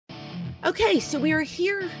Okay, so we are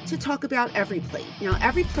here to talk about Every Plate. Now,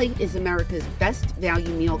 Every Plate is America's best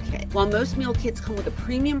value meal kit. While most meal kits come with a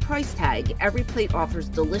premium price tag, Every Plate offers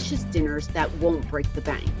delicious dinners that won't break the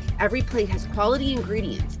bank. Every Plate has quality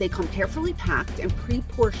ingredients. They come carefully packed and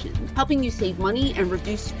pre-portioned, helping you save money and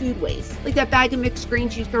reduce food waste. Like that bag of mixed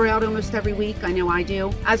greens you throw out almost every week, I know I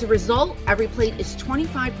do. As a result, Every Plate is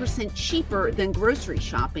 25% cheaper than grocery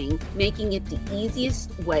shopping, making it the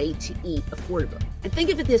easiest way to eat affordably. And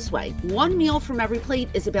think of it this way, one meal from Every Plate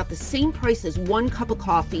is about the same price as one cup of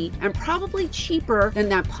coffee and probably cheaper than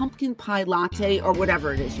that pumpkin pie latte or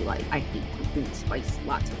whatever it is you like. I hate pumpkin spice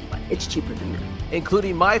latte, but it's cheaper than that.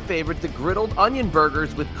 Including my favorite, the griddled onion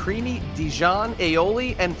burgers with creamy Dijon,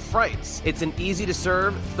 aioli, and frites. It's an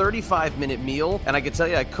easy-to-serve 35-minute meal, and I can tell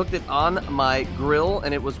you I cooked it on my grill,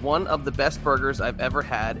 and it was one of the best burgers I've ever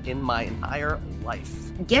had in my entire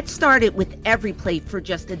life. Get started with Every Plate for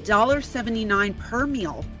just $1.79 per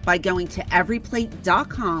meal by going to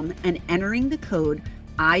everyplate.com and entering the code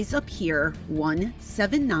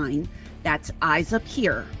EyesUpHere179. That's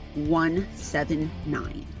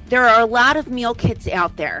EyesUpHere179. There are a lot of meal kits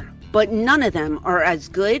out there, but none of them are as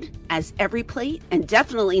good as Every Plate and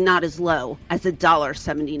definitely not as low as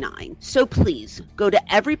 $1.79. So please go to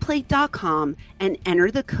everyplate.com and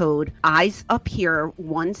enter the code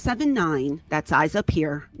EyesUpHere179. That's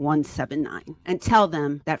EyesUpHere179. And tell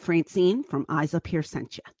them that Francine from Eyes Up Here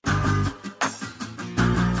sent you.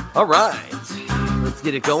 All right, let's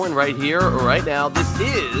get it going right here, right now. This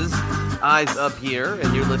is Eyes Up Here,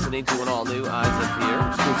 and you're listening to an all-new Eyes Up Here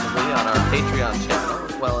exclusively on our Patreon channel,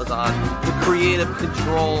 as well as on the Creative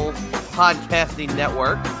Control Podcasting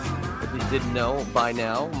Network. If you didn't know by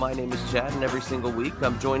now, my name is Chad, and every single week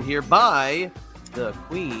I'm joined here by the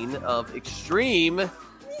Queen of Extreme,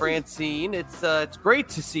 Francine. It's great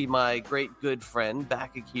to see my great good friend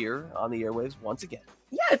back here on the airwaves once again.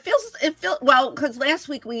 Yeah, it feels well, because last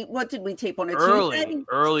week what did we tape on a Tuesday?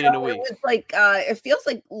 Early in the week. It was like it feels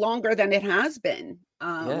like longer than it has been.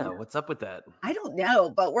 Yeah, what's up with that? I don't know,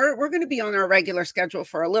 but we're going to be on our regular schedule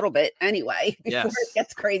for a little bit anyway before it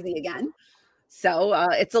gets crazy again. So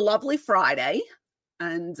it's a lovely Friday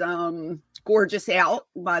and gorgeous out,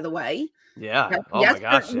 by the way. Yeah. Oh my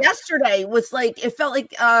gosh. Yesterday was like, it felt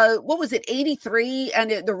like, what was it, 83?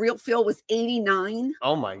 And the real feel was 89.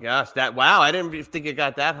 Oh my gosh. Wow. I didn't think it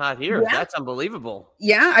got that hot here. Yeah. That's unbelievable.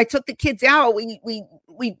 Yeah. I took the kids out. We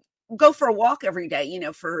go for a walk every day,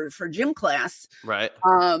 for gym class. Right.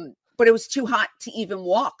 But it was too hot to even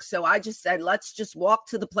walk. So I just said, let's just walk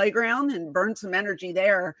to the playground and burn some energy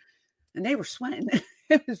there. And they were sweating.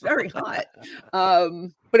 It was very hot.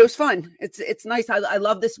 But it was fun. It's nice. I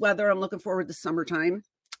love this weather. I'm looking forward to summertime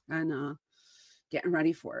and getting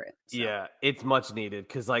ready for it. So. Yeah, it's much needed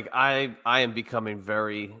because like I am becoming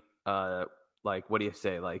very like, what do you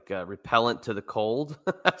say? Like repellent to the cold.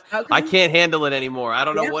 Okay. I can't handle it anymore. I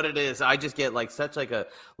don't know what it is. I just get like such like a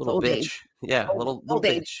little old bitch. Age. Yeah, little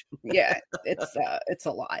bitch. Yeah, it's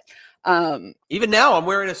a lot. Even now I'm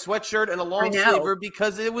wearing a sweatshirt and a long sleever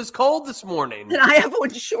because it was cold this morning. And I have on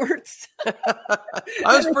shorts. I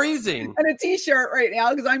was freezing. And a t-shirt right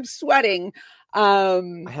now because I'm sweating. I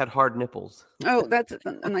had hard nipples. Oh, that's a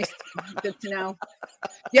nice, good to know.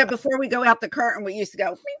 Yeah, before we go out the curtain, we used to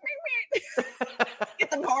go, get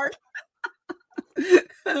them hard.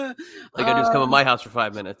 I just come to my house for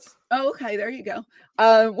 5 minutes. Oh, okay, there you go.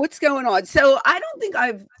 What's going on? So I don't think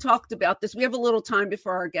I've talked about this. We have a little time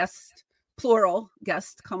before our guest, plural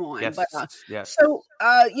guest, come on. Yes, but, yes. So,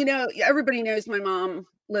 everybody knows my mom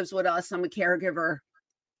lives with us. I'm a caregiver.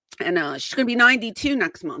 And she's going to be 92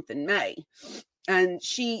 next month in May. And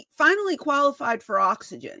she finally qualified for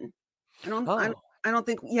oxygen. I don't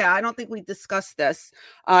think we discussed this.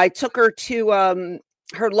 I took her to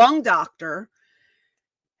her lung doctor.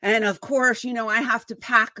 And of course, I have to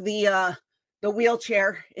pack the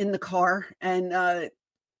wheelchair in the car. And my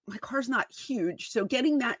car's not huge. So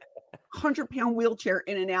getting that 100-pound wheelchair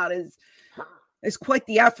in and out is quite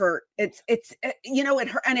the effort. It hurt,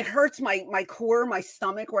 and it hurts my core, my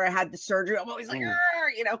stomach where I had the surgery. I'm always like,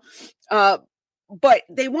 but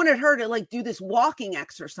they wanted her to like do this walking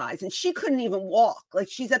exercise and she couldn't even walk. Like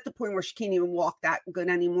she's at the point where she can't even walk that good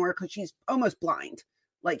anymore because she's almost blind.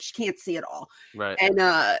 Like she can't see at all. Right.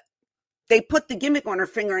 And they put the gimmick on her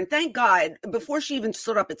finger, and thank God, before she even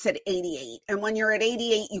stood up, it said 88. And when you're at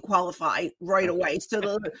 88, you qualify right away. So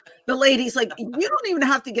the lady's like, you don't even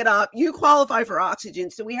have to get up. You qualify for oxygen.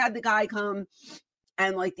 So we had the guy come,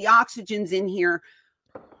 and like the oxygen's in here.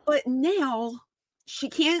 But now she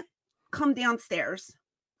can't come downstairs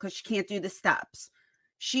because she can't do the steps.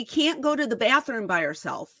 She can't go to the bathroom by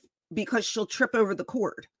herself because she'll trip over the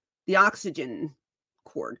cord, the oxygen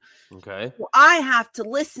cord. Okay. Well, I have to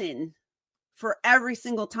listen for every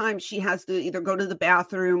single time she has to either go to the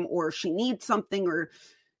bathroom or she needs something, or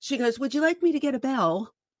she goes, would you like me to get a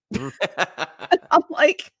bell? I'm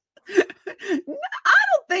like, I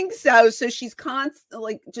don't think so. So she's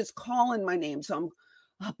constantly like just calling my name. So I'm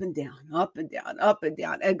up and down, up and down, up and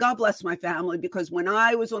down. And God bless my family, because when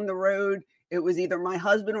I was on the road, it was either my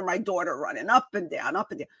husband or my daughter running up and down,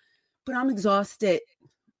 up and down. But I'm exhausted.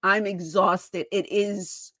 I'm exhausted. It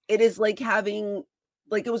is like having,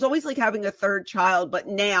 like, it was always like having a third child, but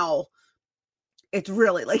now it's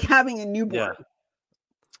really like having a newborn. Yeah.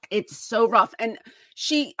 It's so rough. And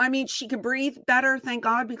she could breathe better, thank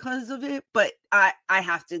God, because of it. But I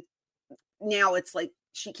have to, now it's like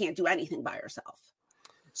she can't do anything by herself.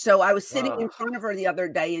 So I was sitting in front of her the other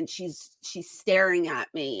day, and she's staring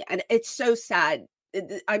at me, and it's so sad.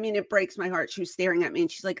 It breaks my heart. She was staring at me, and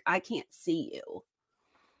she's like, I can't see you.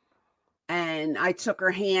 And I took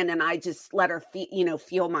her hand and I just let her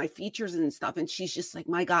feel my features and stuff. And she's just like,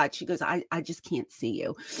 my God, she goes, I just can't see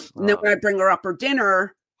you. And then when I bring her up her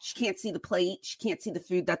dinner, she can't see the plate. She can't see the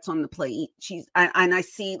food that's on the plate. And I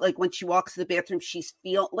see, like, when she walks to the bathroom, she's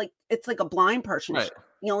it's like a blind person. Right. She's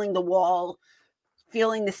feeling the wall,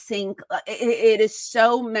 feeling the sink. It is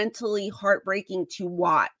so mentally heartbreaking to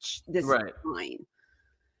watch this decline.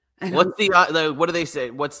 And what do they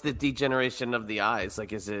say? What's the degeneration of the eyes?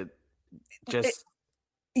 Like, is it just...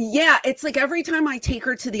 It's like every time I take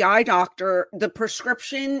her to the eye doctor, the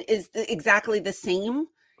prescription is exactly the same.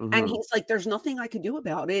 Mm-hmm. And he's like, there's nothing I could do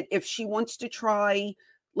about it. If she wants to try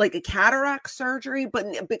like a cataract surgery,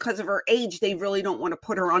 but because of her age, they really don't want to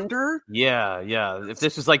put her under. Yeah. If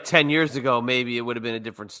this was like 10 years ago, maybe it would have been a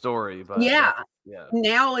different story. But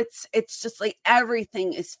now it's just like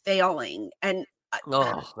everything is failing. And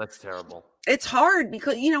that's terrible. It's hard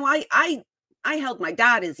because, I held my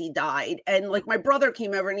dad as he died, and like my brother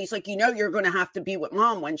came over and he's like, you're going to have to be with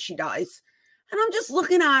mom when she dies. And I'm just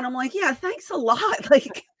looking at him like, yeah, thanks a lot.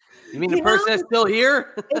 Like, you mean the person that's still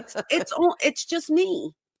here? it's just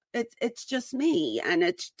me. It's just me. And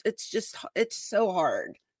it's so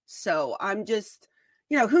hard. So I'm just,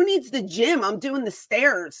 who needs the gym? I'm doing the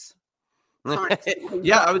stairs.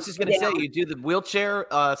 Yeah, I was just going to say, you do the wheelchair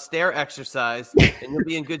stair exercise and you'll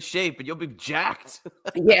be in good shape, but you'll be jacked.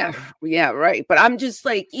 Yeah, right. But I'm just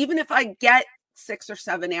like, even if I get 6 or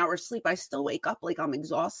 7 hours sleep, I still wake up like I'm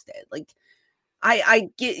exhausted. Like I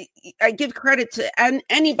give credit to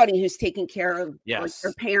anybody who's taking care of like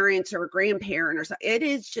their parents or a grandparent or something. It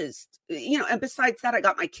is just, and besides that, I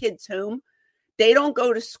got my kids home. They don't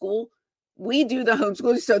go to school. We do the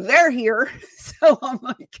homeschooling, so they're here. So I'm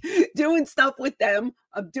like doing stuff with them.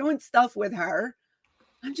 I'm doing stuff with her.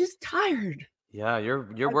 I'm just tired. Yeah,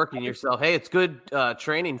 you're working yourself. Hey, it's good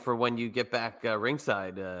training for when you get back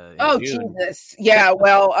ringside. Oh, June. Jesus. Yeah,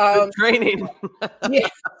 well, good training. Yeah.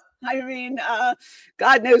 I mean,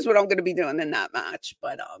 God knows what I'm going to be doing in that match,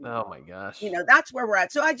 but oh my gosh, that's where we're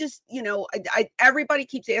at. So I just, everybody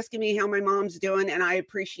keeps asking me how my mom's doing, and I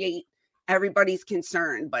appreciate everybody's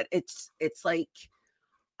concern, but it's like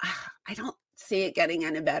I don't see it getting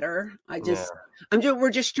any better.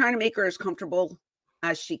 We're just trying to make her as comfortable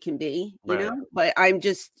as she can be, you know. But I'm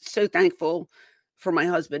just so thankful for my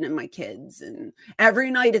husband and my kids. And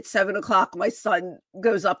every night at 7:00, my son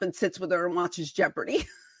goes up and sits with her and watches Jeopardy.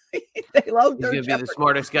 They love. He's gonna be the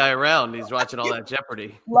smartest guy around. He's watching all that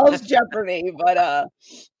Jeopardy. Loves Jeopardy, but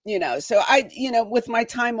so I, with my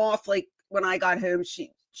time off, like when I got home,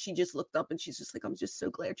 she just looked up and she's just like, I'm just so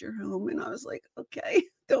glad you're home. And I was like, okay,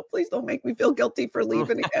 please don't make me feel guilty for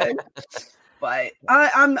leaving again. But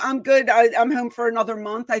I'm good. I'm home for another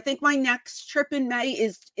month. I think my next trip in May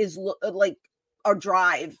is like a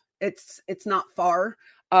drive. It's not far.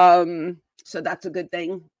 So that's a good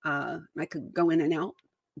thing. I could go in and out,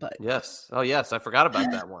 but yes. Oh yes. I forgot about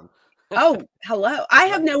that one. Oh, hello. I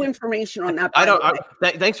have no information on that. I don't.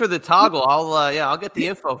 Thanks for the toggle. I'll get the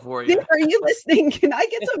info for you. Are you listening? Can I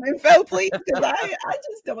get some info, please? Because I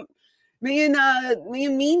just don't. Me and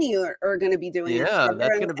Meanie are going to be doing it. Yeah,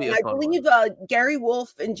 that's going to be. I believe Gary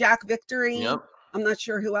Wolf and Jack Victory. Yep. I'm not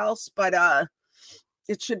sure who else, but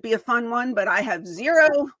it should be a fun one. But I have zero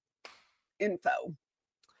info.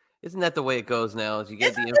 Isn't that the way it goes now? Is you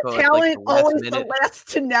get the info. The talent always the last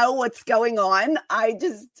to know what's going on. I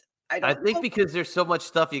think because there's so much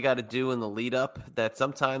stuff you got to do in the lead up that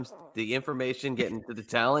sometimes the information getting to the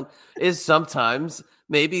talent is sometimes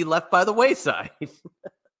maybe left by the wayside.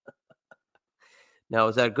 Now,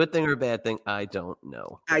 is that a good thing or a bad thing? I don't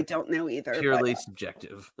know. I don't know either. Purely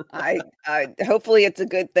subjective. I hopefully it's a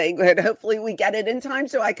good thing, but hopefully we get it in time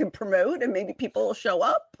so I can promote and maybe people will show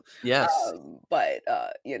up. Yes. But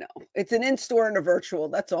it's an in-store and a virtual.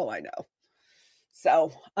 That's all I know.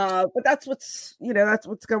 So, but that's what's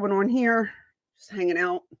going on here. Just hanging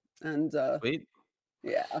out and Sweet.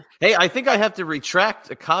 Yeah. Hey, I think I have to retract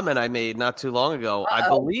a comment I made not too long ago. I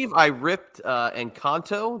believe I ripped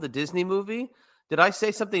Encanto, the Disney movie. Did I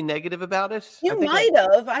say something negative about it? You might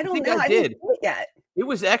have. I don't know. I did. Didn't see it yet. It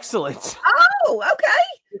was excellent. Oh, okay.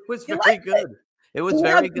 It was very good. It was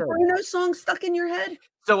very good. Bruno song stuck in your head?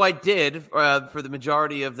 So I did for the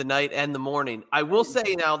majority of the night and the morning. I will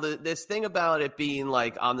say now, this thing about it being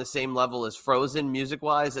like on the same level as Frozen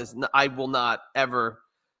music-wise, I will not ever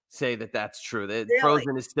say that that's true. That really?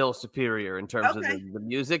 Frozen is still superior in terms of the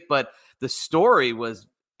music, but the story was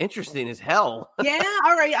interesting as hell. Yeah,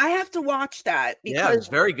 all right. I have to watch that because it's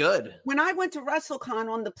very good. When I went to WrestleCon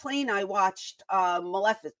on the plane, I watched not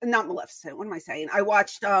Maleficent. What am I saying? I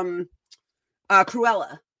watched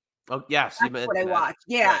Cruella. Oh yes, that's what I watched.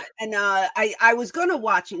 Yeah, right. And I was gonna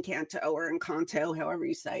watch Encanto, however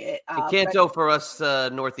you say it. Encanto for us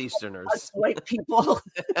Northeasterners, us white people.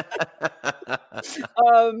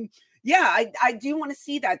 Yeah, I do want to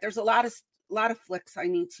see that. There's a lot of flicks I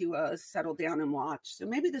need to settle down and watch. So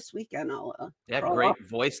maybe this weekend I'll. Great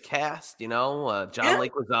voice cast. John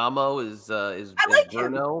Leguizamo is I like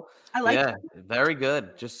Bruno. Him. I like. him. Very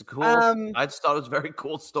good. Just a cool. I just thought it was a very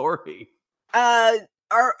cool story.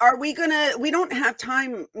 Are we gonna? We don't have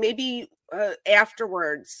time. Maybe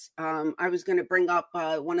afterwards. I was gonna bring up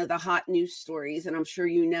one of the hot news stories, and I'm sure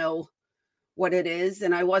you know what it is.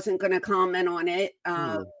 And I wasn't gonna comment on it.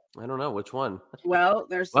 I don't know which one. Well,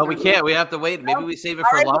 we can't. We have to wait. Maybe we save it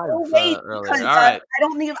for live earlier. All right.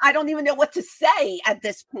 I don't even know what to say at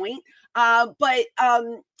this point. But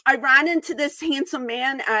I ran into this handsome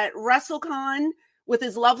man at WrestleCon with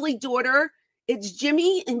his lovely daughter. It's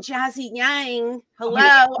Jimmy and Jazzy Yang.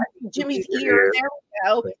 Hello. Jimmy's here. There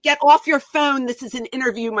we go. Get off your phone. This is an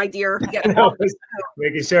interview, my dear. Get off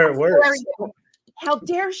making sure it works. How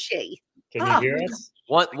dare she? Can you hear us?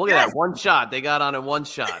 Look at that one shot. They got on in one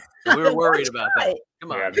shot. We were worried about that.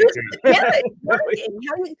 Come on.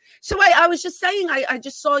 So I was just saying, I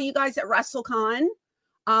just saw you guys at WrestleCon.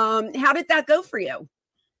 How did that go for you?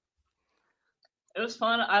 It was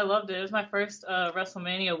fun. I loved it. It was my first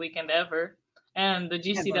WrestleMania weekend ever. And the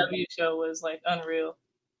GCW show was like unreal.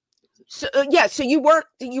 So so you worked,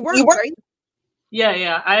 right?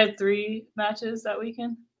 Yeah. I had 3 matches that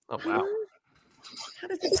weekend. Oh wow. How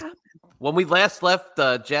did this happen? When we last left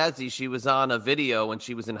Jazzy, she was on a video when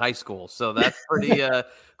she was in high school. So that's pretty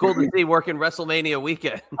cool to see working WrestleMania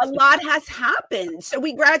weekend. A lot has happened. So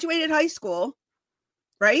we graduated high school,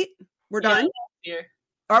 right? We're done? Here.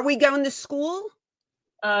 Are we going to school?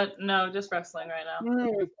 No, just wrestling right now.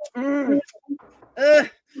 All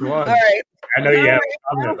right. I know you have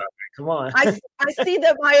about that. Come on. I see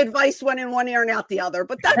that my advice went in one ear and out the other,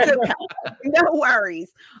 but that's okay. No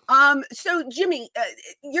worries. So Jimmy,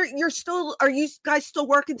 you're still, are you guys still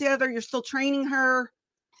working together? You're still training her?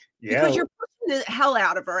 Yeah. Because you're pushing the hell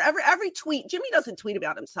out of her. Every tweet, Jimmy doesn't tweet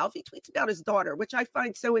about himself. He tweets about his daughter, which I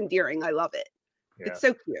find so endearing. I love it. Yeah. It's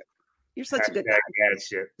so cute. You're such a good guy. Dad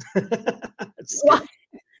shit.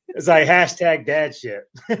 It's like hashtag dad shit.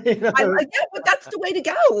 Yeah, but that's the way to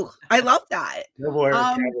go. I love that. No more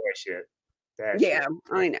cowboy shit. Yeah,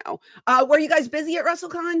 I know. Were you guys busy at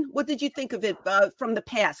WrestleCon? What did you think of it from the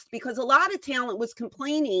past? Because a lot of talent was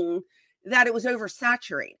complaining that it was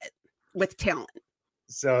oversaturated with talent.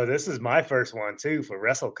 So this is my first one too for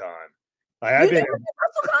WrestleCon. I've been at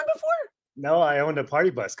WrestleCon before. No, I owned a party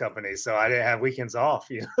bus company, so I didn't have weekends off,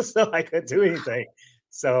 so I couldn't do anything.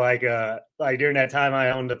 So like during that time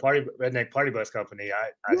I owned a redneck party bus company.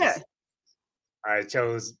 I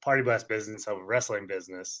chose party bus business over wrestling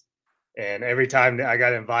business. And every time I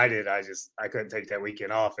got invited, I couldn't take that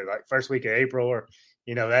weekend off. And like first week of April, or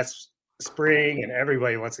that's spring and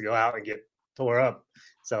everybody wants to go out and get tore up.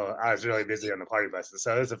 So I was really busy on the party buses.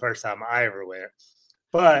 So it was the first time I ever went.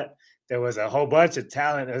 But there was a whole bunch of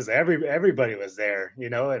talent. It was everybody was there,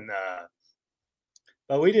 and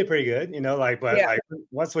but we did pretty good, like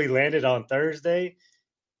once we landed on Thursday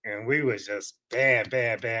and we was just bam,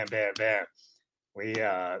 bam, bam, bam, bam. We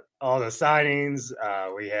all the signings,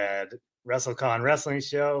 we had WrestleCon wrestling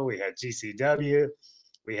show, we had GCW,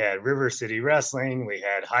 we had River City Wrestling, we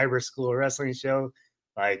had Hybrid School wrestling show.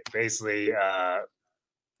 Like basically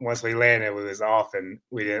once we landed, we was off and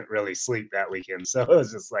we didn't really sleep that weekend. So it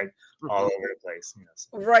was just like all over the place.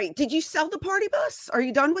 Right. Did you sell the party bus? Are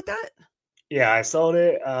you done with that? Yeah, I sold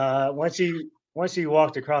it. Once once you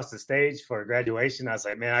walked across the stage for graduation, I was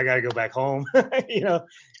like, man, I got to go back home,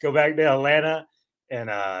 go back to Atlanta. And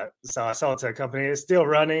so I sold it to a company. It's still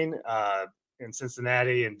running in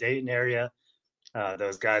Cincinnati and Dayton area.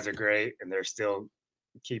 Those guys are great, and they're still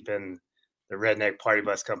keeping the Redneck Party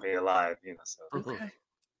Bus Company alive. So. Okay.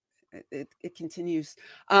 It continues.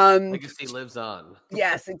 Legacy lives on.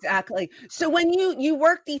 Yes, exactly. So when you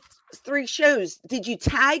worked these 3 shows, did you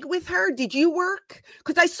tag with her? Did you work?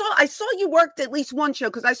 Because I saw you worked at least one show,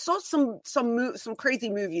 because I saw some crazy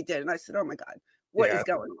move you did, and I said, oh my God, what is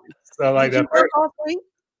going on? So like did you work all 3?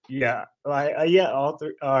 Yeah, all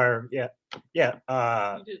 3 are yeah. You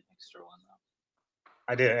did an extra one.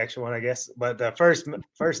 I did an extra one, I guess. But the first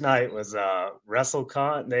night was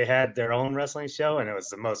WrestleCon. They had their own wrestling show, and it was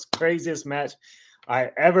the most craziest match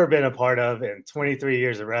I ever been a part of in 23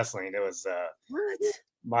 years of wrestling. It was what?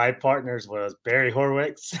 My partners was Barry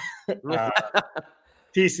Horwitz,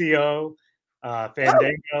 TCO,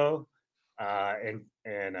 Fandango, and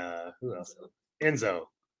who else? Enzo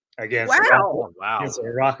against against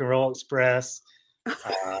the Rock and Roll Express,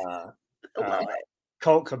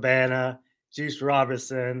 Colt Cabana, Juice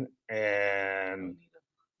Robinson, and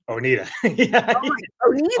Onita. Yeah.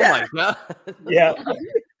 Onita. Oh my God. Yeah.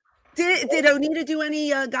 Did Onita do any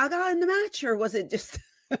Gaga in the match, or was it just?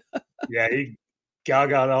 Yeah, he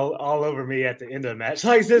Gaga all over me at the end of the match.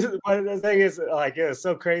 Like the thing is, like, it was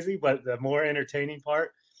so crazy, but the more entertaining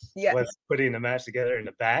part was putting the match together in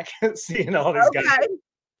the back, seeing all these guys,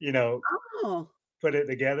 put it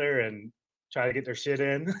together and try to get their shit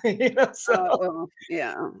in.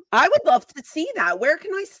 Yeah, I would love to see that. Where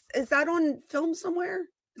can is that on film somewhere?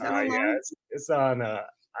 Yeah, it's on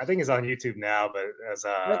I think it's on YouTube now, but as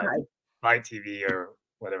Fight TV or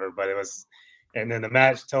whatever. But it was, and then the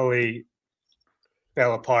match totally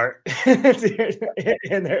fell apart in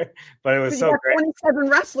there. But it was so great. 27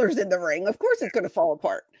 wrestlers in the ring. Of course, it's going to fall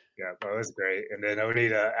apart. Yeah, but it was great. And then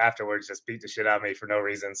Onita afterwards just beat the shit out of me for no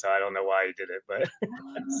reason. So I don't know why he did it, but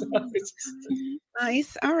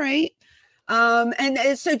nice. All right. And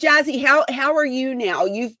so Jazzy, how are you now?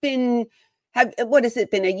 You've been what has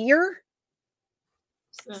it been, a year?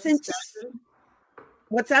 Since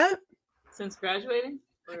what's that? Since graduating?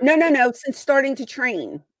 No. Since starting to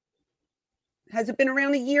train. Has it been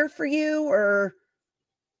around a year for you, or?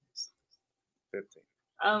 15.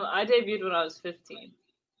 I debuted when I was 15.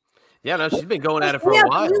 Yeah, no, she's been going at it for a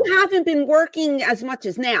while. You haven't been working as much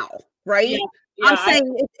as now, right? Yeah, I'm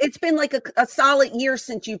saying it's been like a solid year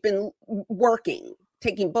since you've been working,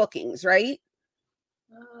 taking bookings, right?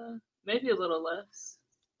 Maybe a little less.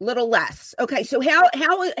 Little less. Okay, so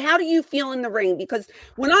how do you feel in the ring? Because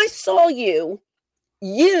when I saw you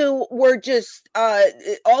were just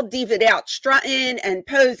all diva'd out, strutting and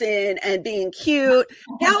posing and being cute.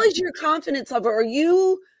 How is your confidence level? Are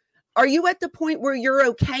you at the point where you're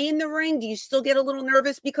okay in the ring? Do you still get a little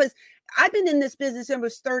nervous? Because I've been in this business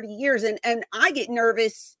almost 30 years and I get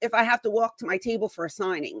nervous if I have to walk to my table for a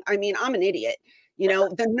signing. I mean, I'm an idiot.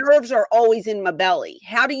 The nerves are always in my belly.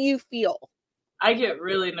 How do you feel? I get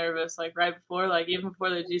really nervous, like right before, like even before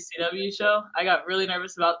the GCW show, I got really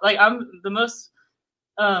nervous about, like, I'm the most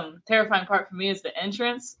terrifying part for me is the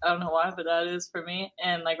entrance. I don't know why, but that is for me.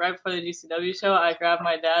 And like right before the GCW show, I grabbed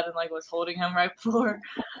my dad and like was holding him right before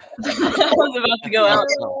I was about to go out.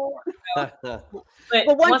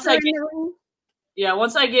 But once I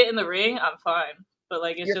get in the ring, I'm fine. But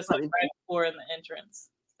like it's just fine. Like right before in the entrance.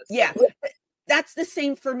 That's the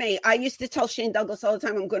same for me. I used to tell Shane Douglas all the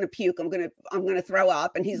time, I'm going to puke. I'm going to throw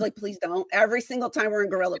up. And he's like, please don't. Every single time we're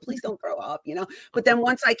in Gorilla, please don't throw up, But then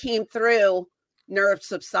once I came through, nerves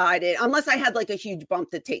subsided. Unless I had like a huge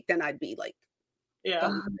bump to take, then I'd be like,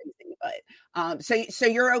 crazy. But so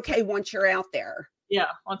you're okay once you're out there. Yeah,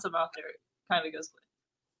 once I'm out there, it kind of goes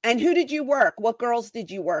away. And who did you work? What girls did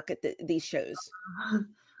you work at these shows?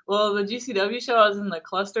 Well, the GCW show, I was in the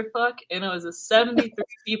clusterfuck, and it was a 73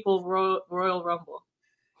 people Royal Rumble.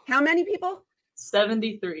 How many people?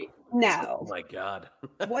 73. No. Oh my God.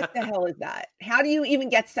 What the hell is that? How do you even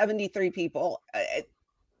get 73 people?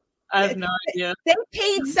 I have no idea. They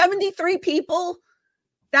paid 73 people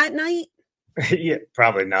that night? Yeah,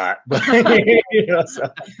 probably not. But so.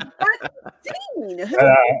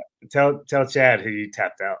 Tell Chad who you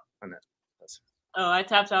tapped out on that. Oh, I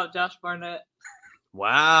tapped out Josh Barnett.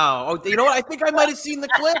 Wow. Oh, you know what? I think I might have seen the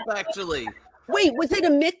clip actually. Wait, was it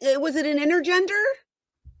an intergender?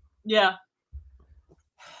 Yeah.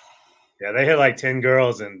 Yeah, they had like 10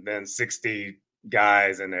 girls and then 60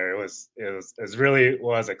 guys in there. It was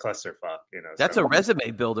a clusterfuck, That's a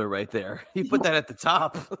resume builder right there. You put that at the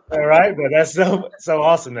top. All right, but that's so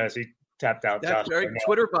awesome that she tapped out That's Josh.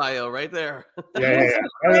 Twitter bio right there. Yeah.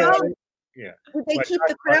 Yeah. Did they keep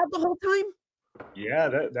the crowd the whole time? Yeah,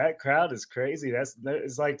 that crowd is crazy.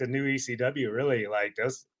 It's like the new ECW, really. Like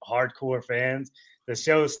those hardcore fans. The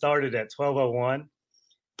show started at 12:01.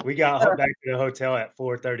 We got back to the hotel at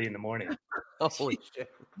 4:30 in the morning. Holy shit!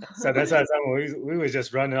 So that's how we was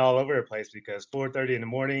just running all over the place because 4:30 in the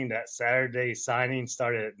morning. That Saturday signing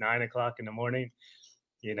started at 9:00 in the morning.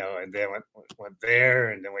 You know, and then went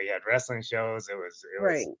there, and then we had wrestling shows. It was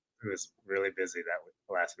really busy that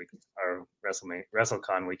last week, or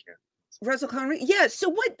WrestleCon weekend. WrestleCon, yeah. So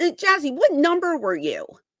what, Jazzy? What number were you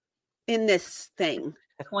in this thing?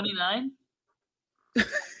 29.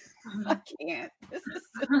 I can't. This is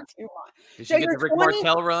too much. Did you get the Rick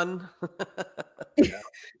Martel run?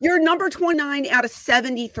 You're number 29 out of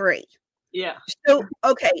 73. Yeah. So,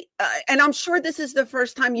 okay. And I'm sure this is the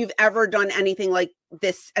first time you've ever done anything like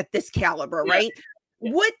this at this caliber, right? Yeah.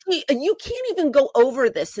 What you can't even go over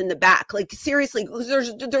this in the back. Like seriously,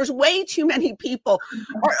 because there's way too many people.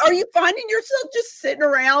 Are you finding yourself just sitting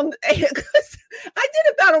around? Because I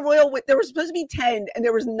did a battle royal there was supposed to be 10 and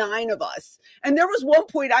there was 9 of us. And there was one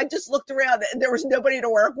point I just looked around and there was nobody to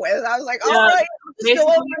work with. I was like, all right, I'll just go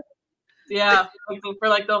over. Yeah, for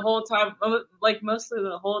like the whole time, like mostly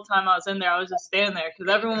the whole time I was in there, I was just standing there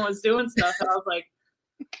because everyone was doing stuff, and I was like,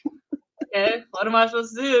 "Okay, what am I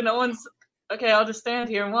supposed to do? No one's okay. I'll just stand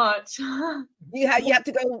here and watch." You have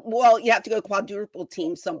to go. Well, you have to go quadruple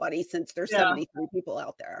team somebody since there's 73 people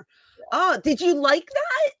out there. Oh, did you like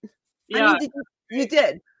that? Yeah, I mean, you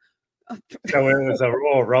did. So it was a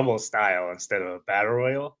Royal Rumble style instead of a battle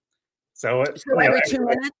royal. So every 2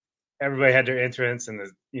 minutes. Everybody had their entrance and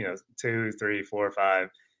 2, 3, 4, 5.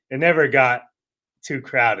 It never got too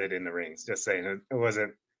crowded in the rings. Just saying, it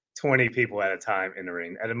wasn't 20 people at a time in the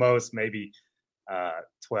ring. At the most, maybe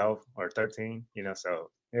 12 or 13. So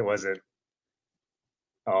it wasn't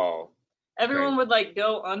all. Everyone would like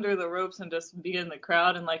go under the ropes and just be in the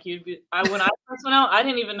crowd, and like when I first went out, I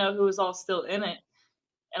didn't even know who was all still in it.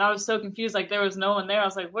 And I was so confused, like there was no one there. I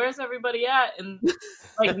was like, "Where's everybody at?" And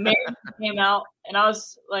like Maven came out, and I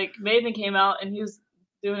was like, Maven came out, and he was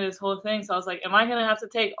doing his whole thing. So I was like, "Am I gonna have to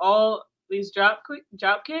take all these drop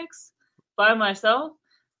kicks by myself?"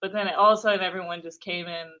 But then all of a sudden, everyone just came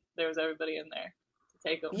in. There was everybody in there to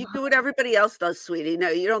take them. You do what everybody else does, sweetie.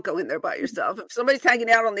 No, you don't go in there by yourself. If somebody's hanging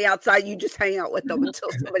out on the outside, you just hang out with them until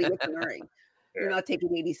somebody gets in the ring. You're not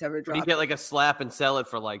taking 87 drops. You get like a slap and sell it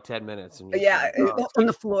for like 10 minutes. And on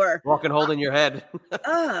the floor. Walking, holding your head.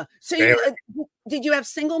 So did you have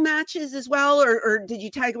single matches as well? Or did you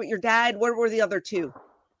tag with your dad? What were the other two?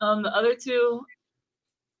 The other two,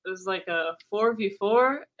 it was like a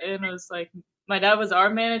 4v4. And it was like, my dad was our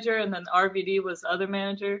manager. And then RVD was the other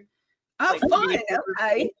manager. Oh, like, fun.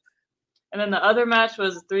 Okay. And then the other match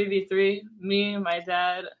was 3v3. Me, my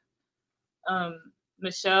dad,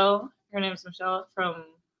 Michelle. Her name's Michelle from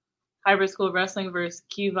Hybrid School Wrestling versus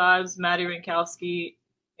Key Vibes, Maddie Rinkowski,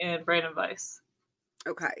 and Brandon Weiss.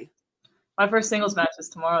 Okay. My first singles match is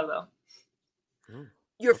tomorrow, though.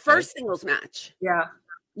 Your first singles match? Yeah.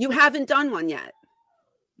 You haven't done one yet?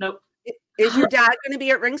 Nope. Is your dad going to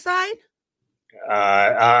be at ringside?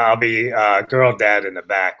 I'll be girl dad in the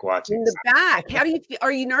back watching. In the back. How do you feel?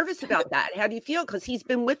 Are you nervous about that? How do you feel? Because he's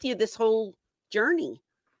been with you this whole journey.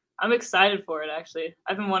 I'm excited for it, actually.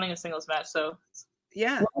 I've been wanting a singles match, so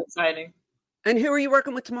yeah, it's exciting. And who are you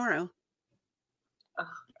working with tomorrow?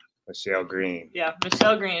 Michelle Green. Yeah,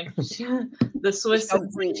 Michelle Green. The Swiss.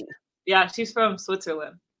 Green. Yeah, she's from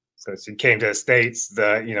Switzerland. So she came to the States,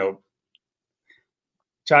 try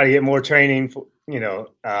to get more training, so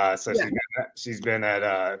she's been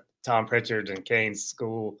at Tom Pritchard and Kane's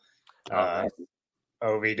school,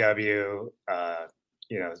 OVW,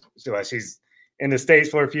 so she's in the States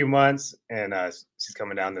for a few months, and she's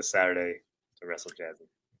coming down this Saturday to wrestle Jazzy.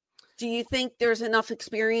 Do you think there's enough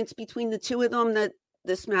experience between the two of them that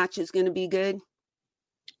this match is going to be good?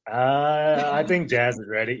 I think Jazz is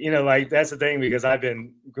ready. That's the thing, because I've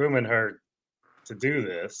been grooming her to do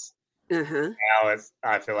this. Uh-huh. Now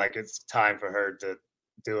I feel like it's time for her to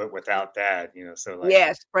do it without Dad. So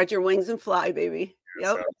spread your wings and fly, baby.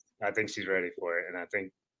 Yep. So I think she's ready for it, and I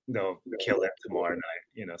think they'll kill it tomorrow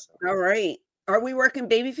night. So. All right. Are we working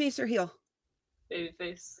babyface or heel?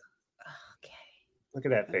 Babyface. Okay. Look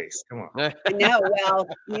at that face. Come on. I know. Well,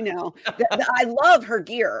 I love her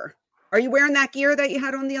gear. Are you wearing that gear that you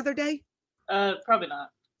had on the other day? Probably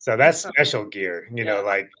not. So that's special gear.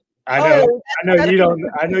 I know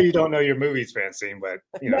you don't know your movies, Francine, but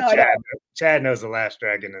Chad knows The Last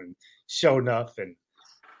Dragon and Show Enough, and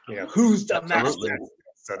who's the master.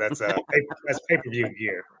 So that's pay-per-view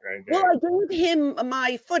gear, right there. Well, I gave him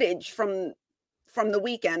my footage from from the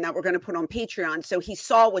weekend that we're going to put on Patreon. So he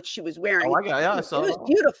saw what she was wearing. Oh, I saw it. Was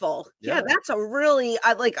beautiful. Yeah, that's a really,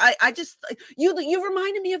 I just, you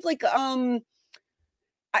reminded me of like,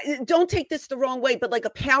 don't take this the wrong way, but like a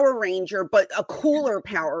Power Ranger, but a cooler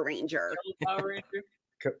Power Ranger. Power Ranger.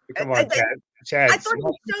 Come on, Chad.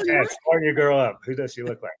 Smarten your girl up. Who does she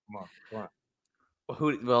look like? Come on.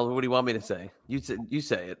 Well, what do you want me to say? You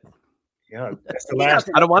say it. Yeah, that's the last.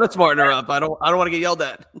 I don't want to smarten her up. I don't want to get yelled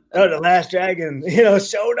at. No, the Last Dragon,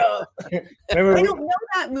 showed up. Remember, I don't know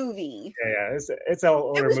that movie. Yeah, it's an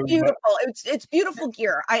older movie. It was beautiful. It's beautiful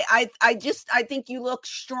gear. I think you look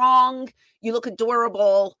strong. You look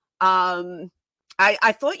adorable. I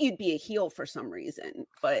thought you'd be a heel for some reason,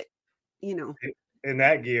 but in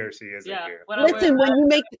that gear, she is. Yeah. A gear. Listen,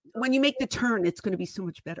 when you make the turn, it's going to be so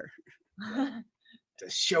much better. The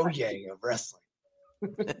show-yang of wrestling.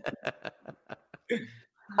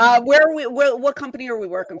 Where are we? What company are we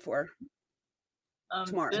working for?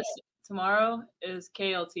 Tomorrow. Tomorrow is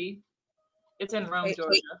KLT. It's in Rome,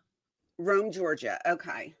 Georgia. Rome, Georgia.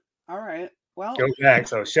 Okay. All right. Well, go back.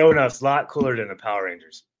 So showing up's a lot cooler than the Power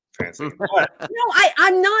Rangers. Francine.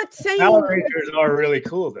 I'm not saying Power Rangers are really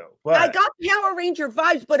cool though. But I got Power Ranger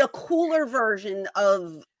vibes, but a cooler version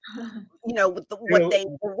of what they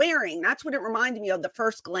were wearing. That's what it reminded me of the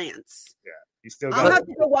first glance. Yeah. I'll have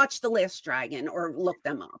to go watch The Last Dragon or look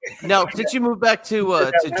them up. No, since you moved back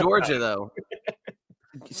to Georgia, though,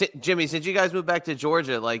 Jimmy, since you guys moved back to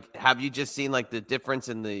Georgia, like, have you just seen like the difference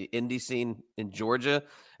in the indie scene in Georgia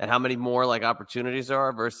and how many more like opportunities there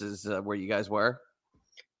are versus where you guys were?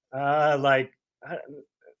 Indie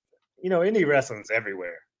wrestling's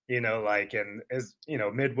everywhere.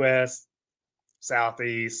 Midwest,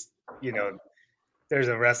 Southeast. There's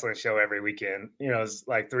a wrestling show every weekend. It's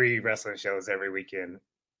like 3 wrestling shows every weekend,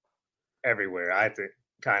 everywhere. I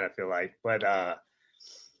kind of feel like, but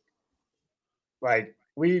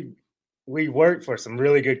we work for some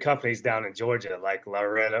really good companies down in Georgia, like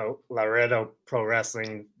Laredo Pro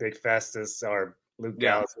Wrestling, Big Festus, or Luke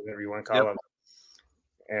Dallas, whatever you want to call them,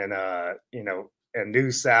 and and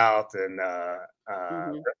New South and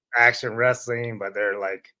Action Wrestling, but they're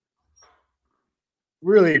like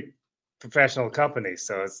really professional companies,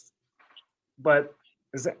 so it's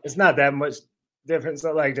not that much difference.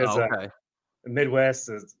 So like there's the Midwest,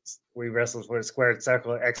 we wrestled for the Squared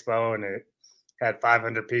Circle Expo, and it had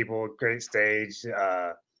 500 people, great stage,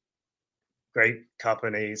 great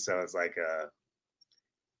company. So it's like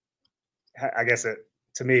I guess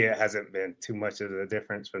to me it hasn't been too much of a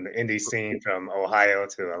difference from the indie scene from Ohio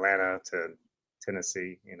to Atlanta to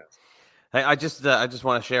Tennessee. Hey, I just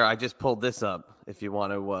want to share. I just pulled this up. If you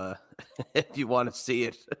want to, see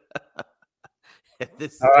it.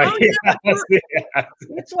 Let's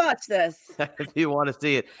watch this. If you want to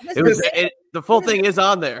see it, the full thing is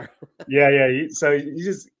on there. Yeah. So you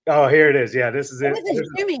just here it is. Yeah, this is it. This is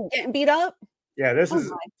Jimmy getting beat up. Yeah, this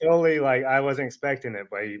is totally like I wasn't expecting it,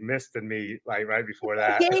 but he missed me like right before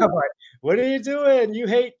that. I'm like, what are you doing? You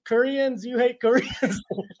hate Koreans? You hate Koreans?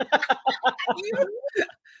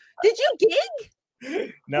 Did you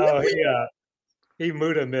gig? No, he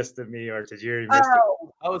Muda missed me or Tajiri missed it.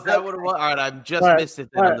 Oh, is that what it was? All right, I just missed it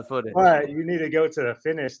on the footage. But you need to go to the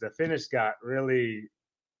finish. The finish got really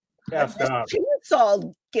effed up.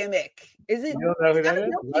 Chainsaw gimmick. Is it? You don't know who that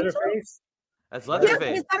is? Leatherface? That's Leatherface.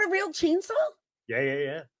 Yeah, is that a real chainsaw?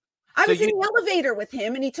 Yeah. I was in the elevator with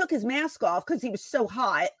him, and he took his mask off because he was so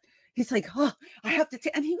hot. He's like, I have to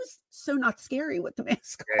take, and he was so not scary with the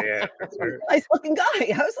mask. Yeah, that's right. Nice looking guy.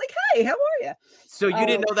 I was like, hey, how are you? So you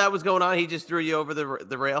didn't know that was going on? He just threw you over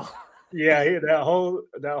the rail? Yeah, that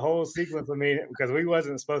whole sequence of me, because we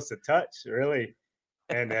wasn't supposed to touch really,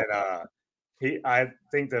 and then I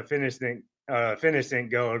think the finish didn't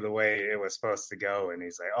go the way it was supposed to go, and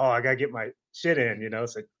he's like, I gotta get my shit in,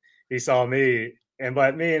 So he saw me,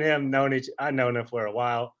 but me and him I've known him for a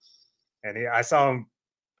while, and I saw him.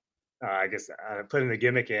 I guess I put in the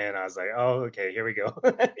gimmick in. I was like, okay, here we go.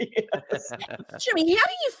 Jimmy, how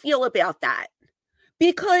do you feel about that?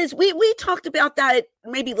 Because we talked about that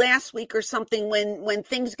maybe last week or something when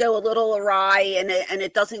things go a little awry and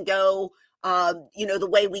it doesn't go the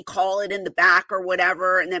way we call it in the back or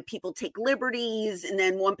whatever, and then people take liberties, and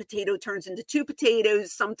then one potato turns into 2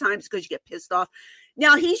 potatoes sometimes because you get pissed off.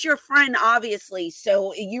 Now, he's your friend, obviously,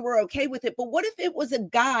 so you were okay with it. But what if it was a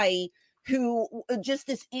guy who just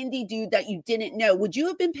this indie dude that you didn't know? Would you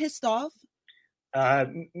have been pissed off?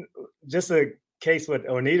 Just a case with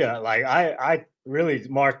Onita, like I really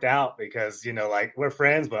marked out because like we're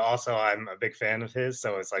friends, but also I'm a big fan of his,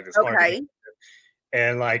 so it's like this hard.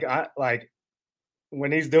 And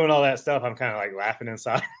when he's doing all that stuff, I'm kind of like laughing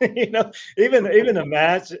inside. Even the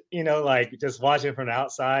match, like just watching from the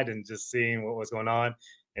outside and just seeing what was going on,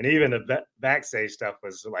 and even the backstage stuff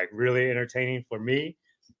was like really entertaining for me,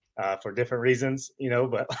 for different reasons,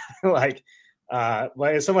 But like,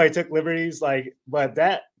 but if somebody took liberties, like, but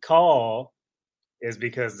that call is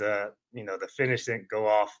because the finish didn't go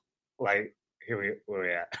off. Like, where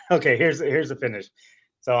we at? Okay, here's the finish.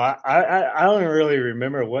 So I don't really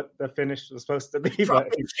remember what the finish was supposed to be,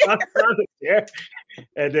 but he dropped on the chair,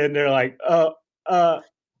 and then they're like,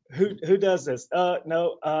 who does this?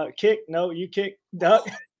 No, kick, no, you kick, duck.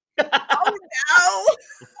 Oh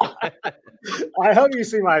no! I hope you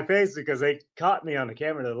see my face because they caught me on the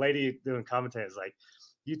camera. The lady doing commentary is like,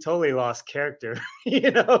 "You totally lost character,"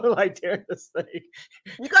 like during this thing.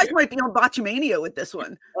 You guys might be on Botchamania with this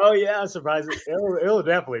one. Oh yeah, I'm surprised. It'll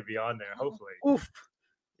definitely be on there. Hopefully. Oof.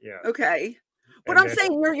 Yeah. Okay. But I'm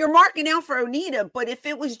saying you're marking out for Onita, but if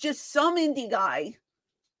it was just some indie guy,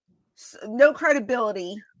 no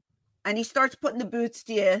credibility, and he starts putting the boots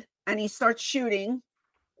to you and he starts shooting,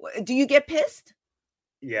 do you get pissed?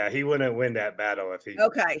 Yeah, he wouldn't win that battle if he.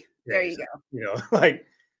 Okay, there you go. Like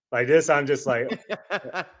this, I'm just like,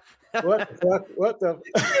 what the fuck? What the?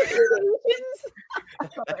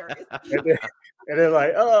 and then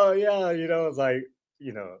like, oh yeah, it's like,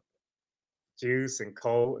 Juice and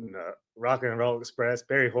Colt and Rock and Roll Express.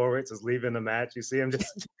 Barry Horowitz is leaving the match. You see him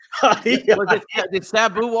just. Did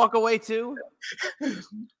Sabu walk away too?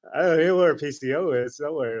 I don't know where PCO is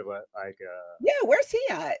somewhere, but like. Yeah, where's he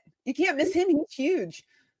at? You can't miss him. He's huge.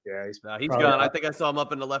 Yeah, he's gone. I think I saw him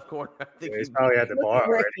up in the left corner. I think he's probably at the bar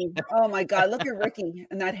already. Oh my God, look at Ricky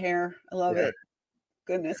and that hair. I love it.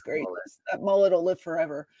 Goodness gracious, that mullet will live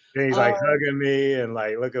forever. And he's like hugging me and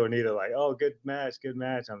like, look at Onita, like, oh, good match.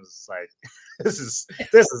 I'm just like, this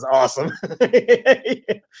is awesome.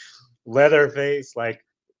 Leatherface, like,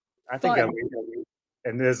 I think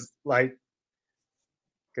and this like,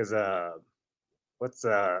 because what's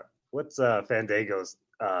Fandango's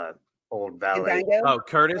old valet? Oh,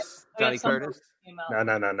 Curtis, Johnny Curtis.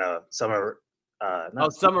 No, Summer.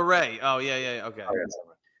 Summer Rae. Oh yeah, okay. Oh, yeah,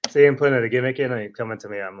 see him putting a gimmick in and he's coming to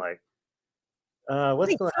me. I'm like,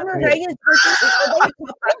 what's going on? Summer Rae is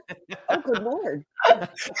oh, good Lord.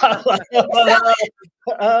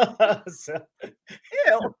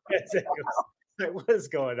 Ew. What is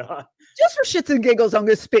going on? Just for shits and giggles, I'm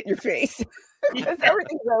going to spit in your face because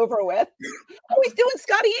everything's over with. Oh, he's doing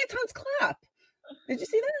Scotty Anton's clap. Did you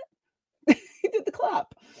see that? He did the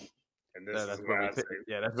clap. And this that's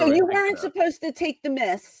so you weren't supposed to take the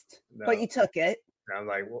mist, but you took it. And I'm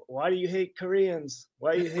like, why do you hate Koreans?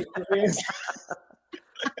 Why do you hate Koreans?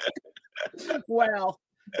 Well,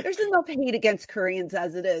 there's enough hate against Koreans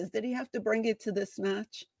as it is. Did he have to bring it to this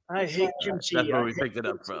match? I hate kimchi. That's where we picked it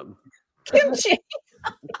up from. Kimchi.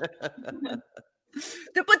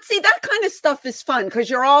 But see, that kind of stuff is fun because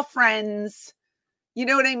you're all friends. You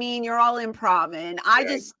know what I mean? You're all improv. And I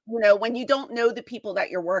just, when you don't know the people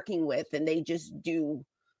that you're working with and they just do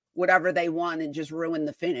whatever they want and just ruin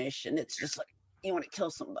the finish. And it's just like, you want to kill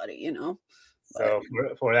somebody, So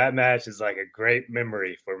for that match is like a great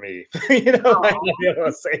memory for me. Like,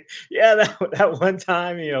 say, yeah, that one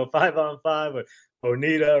time, 5-on-5 with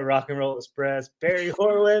Onita, Rock and Roll Express, Barry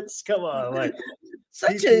Horowitz. Come on, like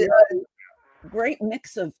such a great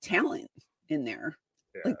mix of talent in there.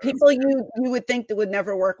 Yeah, like people you would think that would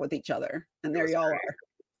never work with each other, and there y'all are.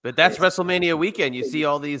 But that's WrestleMania weekend. You see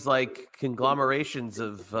all these like conglomerations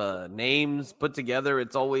of names put together.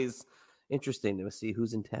 It's always interesting to see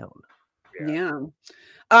who's in town. Yeah.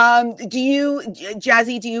 Do you,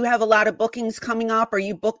 Jazzy, do you have a lot of bookings coming up? Are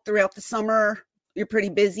you booked throughout the summer? You're pretty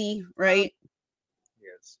busy, right?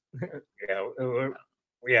 Yes.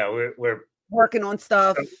 We're working on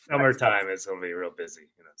stuff. Summertime is going to be real busy.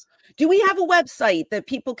 Do we have a website that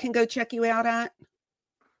people can go check you out at?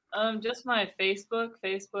 Just my Facebook /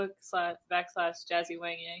 Jazzy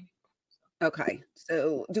Wang Yang. Okay.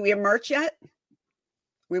 So do we have merch yet?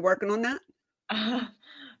 We working on that?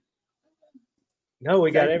 No,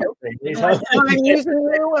 we got everything. Am I using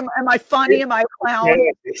you? Am I funny? Am I a clown?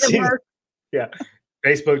 Yeah.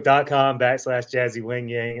 Facebook.com / Jazzy Wang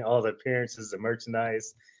Yang. All the appearances, the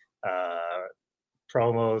merchandise,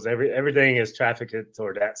 promos, everything is trafficked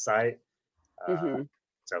toward that site.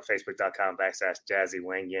 So Facebook.com / Jazzy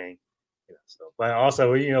Wang Yang. But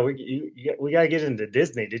also, we got to get into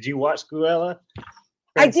Disney. Did you watch Cruella?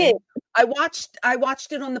 I did. I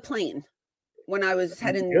watched it on the plane when I was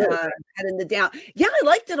heading down. Yeah, I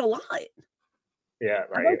liked it a lot. Yeah,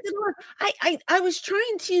 I liked it a lot. I was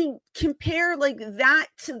trying to compare like that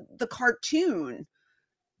to the cartoon,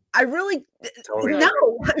 I really Totally.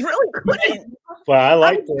 no, I really couldn't. Well, I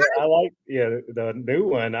like the new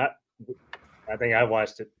one. I think I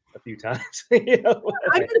watched it a few times. I mean, it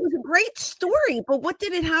was a great story, but what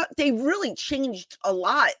did it have? They really changed a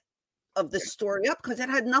lot of the story up because it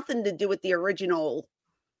had nothing to do with the original.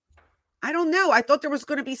 I don't know. I thought there was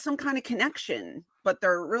going to be some kind of connection, but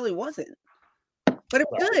there really wasn't. But it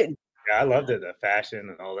was good. Yeah, I loved it. The fashion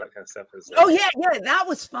and all that kind of stuff. Oh yeah, that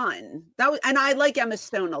was fun. And I like Emma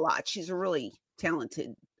Stone a lot. She's a really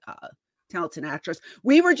talented actress.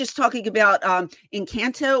 We were just talking about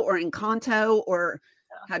Encanto or Encanto, or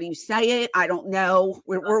how do you say it? I don't know.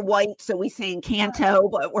 We're white, so we say Encanto,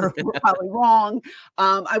 but we're probably wrong.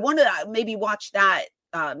 I want to maybe watch that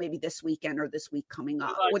maybe this weekend or this week coming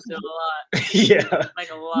up. We watched it a lot. Yeah, like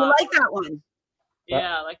a lot. You like that one?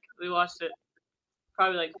 Yeah, like we watched it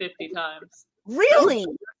probably like 50 times. Really?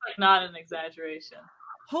 Like not an exaggeration.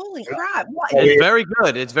 Holy crap. It's very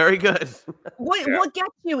good. It's very good. What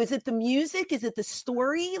gets you? Is it the music? Is it the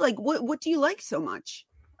story? Like what do you like so much?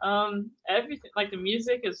 Everything. Like the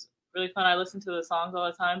music is really fun. I listen to the songs all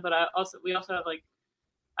the time, but we also have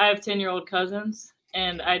I have 10-year-old cousins,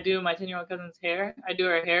 and I do my 10-year-old cousin's hair. I do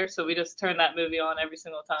her hair, so we just turn that movie on every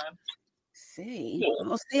single time.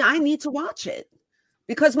 Well, I need to watch it.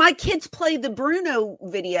 Because my kids play the Bruno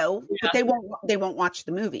video, but they won't watch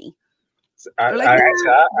the movie.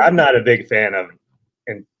 I'm not a big fan of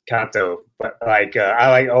Encanto, but I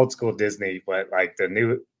like old school Disney. But like the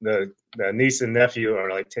niece and nephew are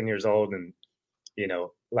like 10 years old, and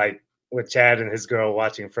like with Chad and his girl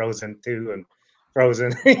watching Frozen 2 and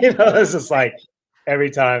Frozen. It's just like every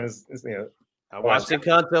time it's I watched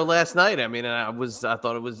Encanto last night. I mean, I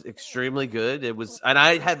thought it was extremely good. It was, and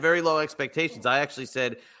I had very low expectations. I actually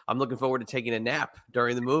said I'm looking forward to taking a nap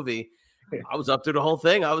during the movie. I was up through the whole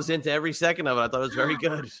thing. I was into every second of it. I thought it was very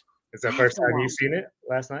good. It's the first time you've seen it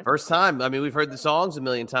last night? First time. I mean, we've heard the songs a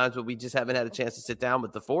million times, but we just haven't had a chance to sit down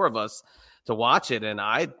with the four of us to watch it. And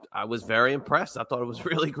I was very impressed. I thought it was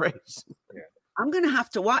really great. Yeah. I'm gonna have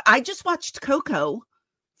to watch. I just watched Coco.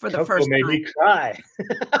 For the first made time. Me cry.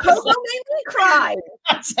 Coco made me cry.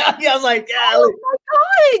 I was like, yeah. Oh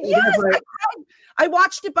my God. Yes. I cried. I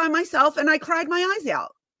watched it by myself and I cried my eyes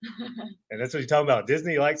out. And that's what you're talking about.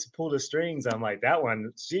 Disney likes to pull the strings. I'm like, that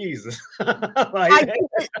one, Jesus. I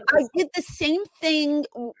did the same thing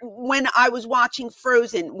when I was watching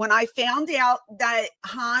Frozen. When I found out that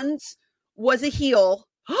Hans was a heel.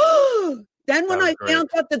 Then when I found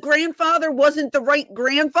out the grandfather wasn't the right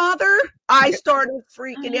grandfather, I started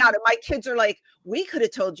freaking out. And my kids are like, we could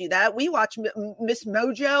have told you that. We watched Miss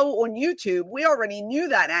Mojo on YouTube. We already knew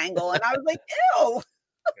that angle. And I was like, ew.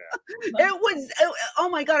 Yeah. It was, oh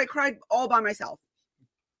my God, I cried all by myself.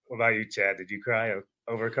 What about you, Chad? Did you cry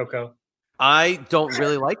over Coco? I don't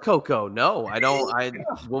really like Coco. No, I don't.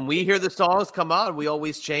 When we hear the songs come on, we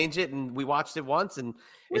always change it. And we watched it once and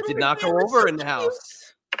it did not go over in the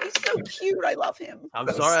house. He's so cute. I love him. I'm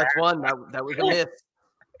sorry. That's one. That was a miss.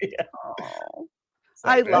 Yeah. Oh,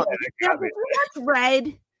 I love it. Did you watch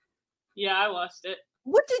Red? Yeah, I watched it.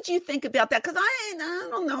 What did you think about that? Because I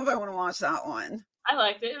don't know if I want to watch that one. I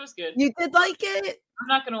liked it. It was good. You did like it? I'm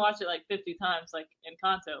not going to watch it like 50 times like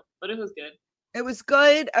Encanto, but it was good. It was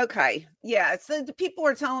good? Okay. Yeah. So the people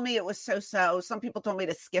were telling me it was so-so. Some people told me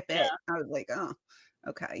to skip it. Yeah. I was like, oh,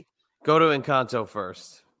 okay. Go to Encanto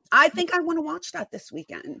first. I think I want to watch that this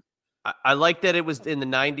weekend. I like that it was in the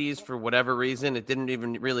 90s for whatever reason. It didn't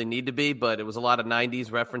even really need to be, but it was a lot of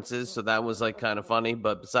 90s references, so that was like kind of funny.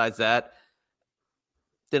 But besides that,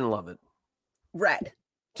 didn't love it. Red.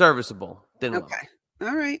 Serviceable. Didn't love it.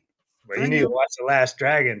 All right. But you need to watch The Last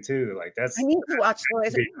Dragon too. Like I need to watch The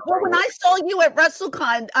Last Dragon. Well, when I saw you at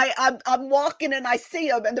WrestleCon, I'm walking and I see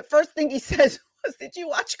him, and the first thing he says was, "Did you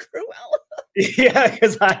watch Cruella?" Yeah,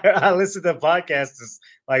 because I listened to podcasts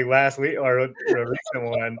like last week or a recent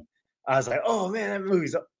one. I was like, "Oh man, that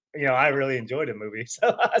movie's." I really enjoyed the movie. So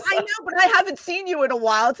I know, but I haven't seen you in a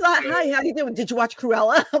while. It's not, hi, how you doing? Did you watch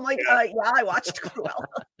Cruella? I'm like, yeah, I watched Cruella.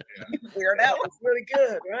 Yeah. Weirdo. It's really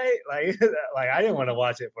good, right? Like I didn't want to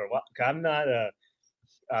watch it for a while. I'm not a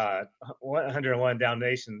 101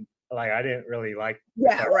 Dalmatian. Like I didn't really like.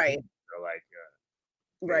 Yeah, right. So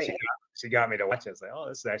right. She got me to watch it. I was like, oh,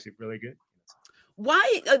 this is actually really good.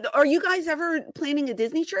 Why are you guys ever planning a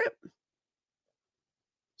Disney trip?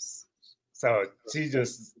 So she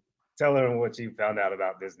just tell her what you found out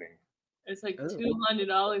about Disney. It's like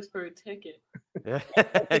 $200 for a ticket.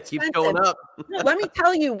 It keeps going up. Let me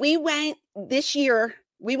tell you, we went this year.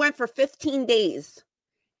 We went for 15 days,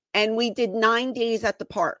 and we did 9 days at the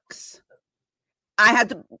parks. I had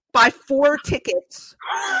to buy 4 tickets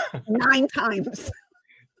 9 times.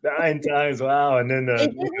 9 times. Wow. And then they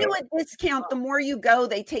give you a discount. The more you go,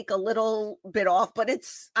 they take a little bit off, but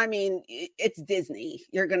it's Disney.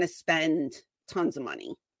 You're going to spend tons of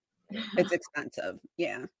money. It's expensive.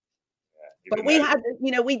 Yeah. But we had,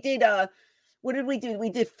 we did, what did we do? We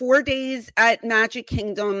did 4 days at Magic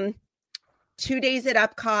Kingdom, 2 days at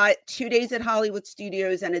Epcot, 2 days at Hollywood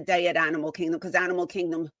Studios, and a day at Animal Kingdom, because Animal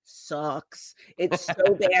Kingdom sucks. It's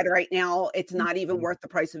so bad right now. It's not even worth the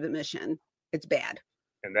price of admission. It's bad.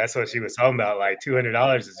 And that's what she was talking about. Like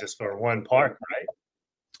 $200 is just for one park, right?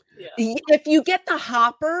 Yeah. If you get the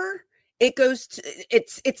Hopper, it goes to,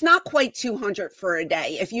 it's not quite 200 for a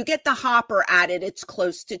day. If you get the Hopper added, it's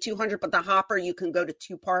close to 200, but the Hopper, you can go to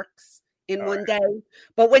 2 parks in one day.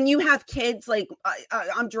 But when you have kids, like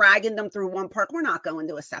I'm dragging them through one park, we're not going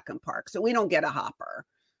to a second park. So we don't get a Hopper.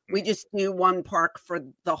 We just do one park for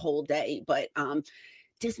the whole day. But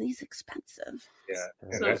Disney's expensive. Yeah.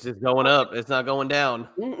 So it's just going up. It's not going down.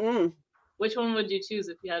 Mm-mm. Which one would you choose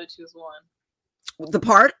if you had to choose one? The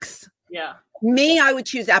parks? Yeah. Me, I would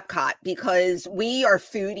choose Epcot because we are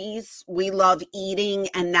foodies. We love eating,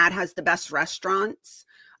 and that has the best restaurants.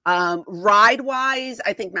 Ride wise,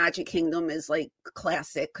 I think Magic Kingdom is like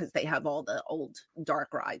classic because they have all the old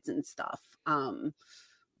dark rides and stuff.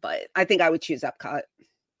 But I think I would choose Epcot.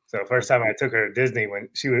 So first time I took her to Disney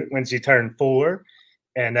when she turned 4,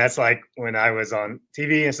 and that's like when I was on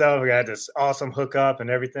TV and stuff. We got this awesome hookup and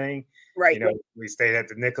everything. Right. We stayed at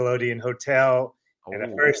the Nickelodeon Hotel, and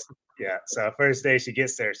the first day she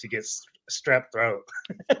gets there, she gets strep throat.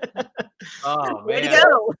 Oh man! Way to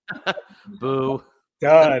go! Boo!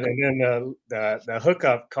 Done. And then the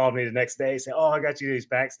hookup called me the next day, saying, "Oh, I got you these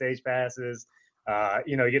backstage passes.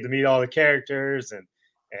 You get to meet all the characters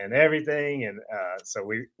and everything." And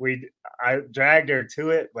so I dragged her to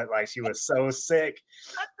it, but like she was so sick.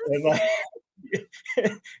 And, like,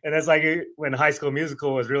 and it's like when High School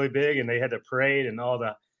Musical was really big, and they had the parade, and all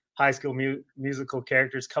the High School Musical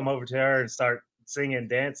characters come over to her and start singing and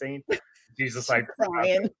dancing. She's just like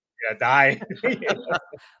crying. Dying.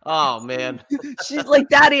 Oh man. She's like,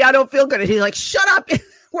 "Daddy, I don't feel good." And he's like, "Shut up.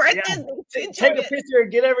 We're at Disney. Take a picture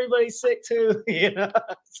and get everybody sick too."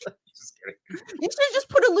 Just kidding. You should just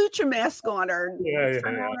put a lucha mask on her and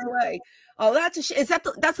send her on her way. Oh, that's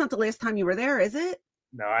that's not the last time you were there, is it?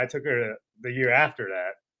 No, I took her the year after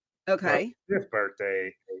that. Okay. This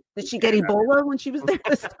birthday. Did she get Ebola when she was there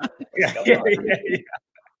this time?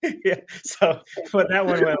 Yeah. So, but that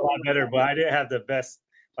one went a lot better. But I didn't have the best,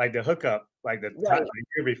 like the hookup, like the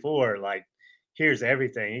year before. Like, here's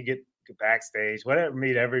everything. You get backstage, whatever,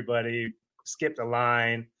 meet everybody, skip the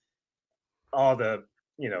line, all the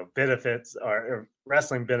benefits or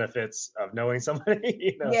wrestling benefits of knowing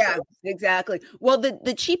somebody. Yeah, exactly. Well,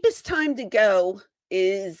 the cheapest time to go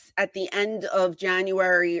is at the end of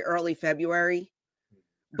January, early February,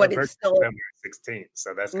 but it's still November 16th.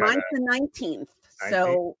 So that's mine's the 19th.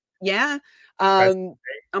 So yeah, I'm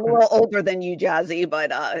a little older than you, Jazzy,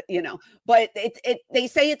 but but they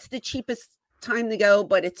say it's the cheapest time to go,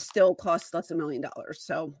 but it still costs less than $1 million.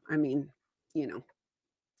 So I mean,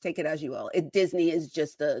 take it as you will. Disney is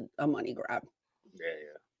just a money grab. Yeah.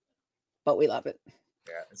 But we love it.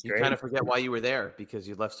 Yeah, it's you great. kind of forget why you were there because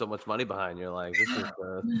you left so much money behind. You're like,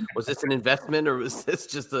 was this an investment or was this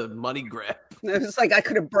just a money grab? It was like I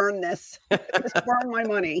could have burned this, just burn my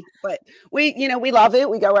money. But we love it.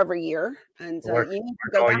 We go every year, and you need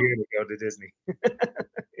to go. All year to go to Disney.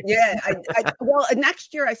 Yeah, well,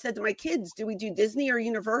 next year I said to my kids, "Do we do Disney or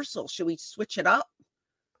Universal? Should we switch it up?"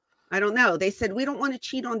 I don't know. They said, "We don't want to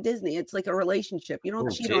cheat on Disney. It's like a relationship. You don't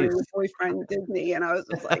cheat on your boyfriend Disney." And I was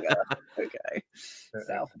just like, okay.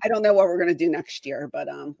 So I don't know what we're going to do next year, but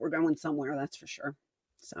we're going somewhere. That's for sure.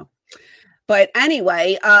 So, but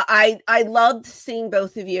anyway, I loved seeing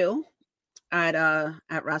both of you at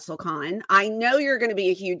WrestleCon. I know you're going to be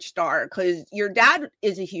a huge star because your dad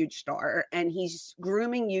is a huge star and he's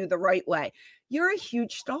grooming you the right way. You're a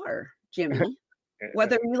huge star, Jimmy.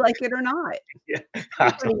 Whether you like it or not. Yeah.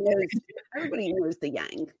 Everybody knows the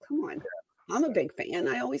Yang. Come on. I'm a big fan.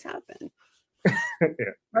 I always have been.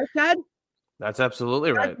 Right, Dad? That's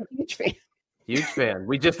absolutely right. I'm a huge fan. Huge fan.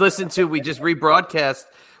 We just rebroadcast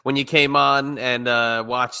when you came on and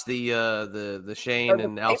watched the Shane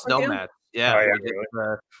and Al Snow match. Yeah,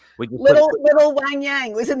 we just little Wang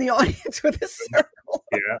Yang was in the audience with a circle.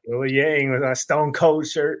 Yeah, little Yang with a Stone Cold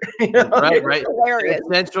shirt. Right. Hilarious.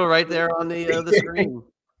 Central right there on the screen.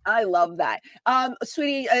 I love that.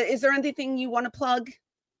 Sweetie, is there anything you want to plug?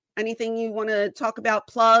 Anything you want to talk about?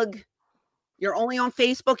 Plug. You're only on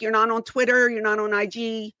Facebook. You're not on Twitter. You're not on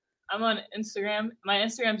IG. I'm on Instagram. My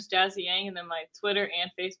Instagram's Jazzy Yang, and then my Twitter and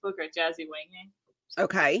Facebook are Jazzy Wang Yang.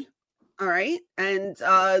 Okay. All right. And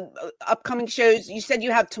upcoming shows, you said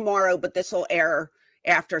you have tomorrow, but this will air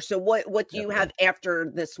after. So what do you have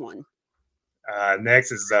after this one?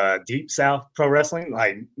 Next is Deep South Pro Wrestling,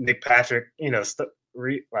 like Nick Patrick,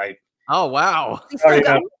 oh wow,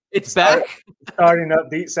 it's back, starting up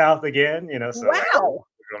Deep South again, So wow,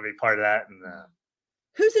 we're gonna be part of that. And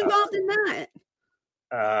who's involved in that?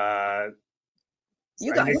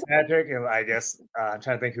 You guys, Nick Patrick, and I guess I'm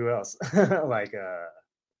trying to think who else.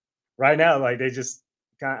 Right now, they just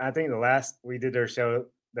I think we did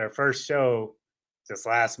their first show just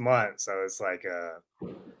last month, so it's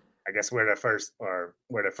I guess we're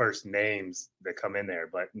the first names that come in there,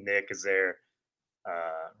 but Nick is there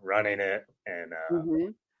running it, and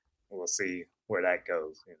we'll see where that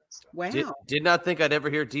goes. So. Wow! Did not think I'd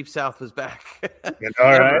ever hear Deep South was back.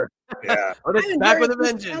 All right, yeah, it's back with a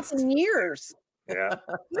vengeance. In years. Yeah,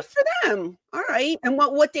 good for them. All right, and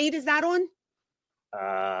what date is that on?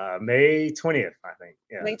 May 20th, I think.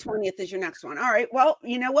 Yeah. May 20th is your next one. All right. Well,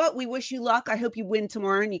 you know what? We wish you luck. I hope you win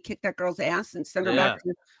tomorrow and you kick that girl's ass and send her back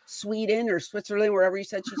to Sweden or Switzerland, wherever you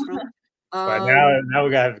said she's from. But now we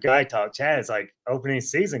got guy talk. Chad, it's like opening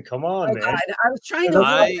season. Come on, man! God. I was trying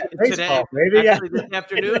to baseball, maybe actually this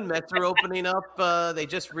afternoon. Mets are opening up. They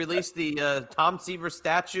just released the Tom Seaver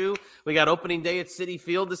statue. We got opening day at Citi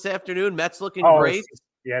Field this afternoon. Mets looking great.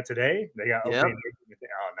 Yeah, today they got opening.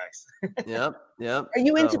 Oh, nice. Yep. Are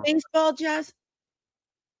you into baseball, Jazz?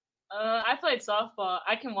 I played softball.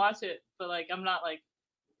 I can watch it, but I'm not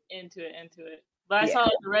into it. But I saw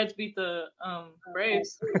the Reds beat the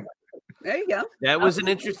Braves. There you go. That was an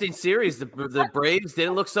interesting series. The Braves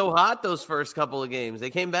didn't look so hot those first couple of games.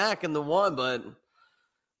 They came back and won, but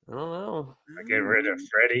I don't know. Get rid of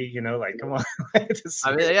Freddie, come on.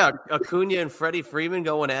 I mean, yeah, Acuna and Freddie Freeman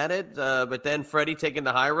going at it, but then Freddie taking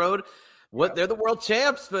the high road. They're the world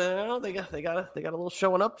champs, but they got a little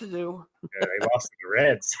showing up to do. Yeah, they lost to the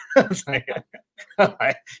Reds.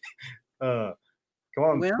 Come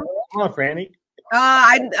on, Franny.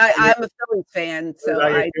 I'm a Phillies fan, so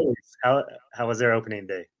how was their opening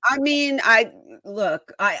day? I mean, I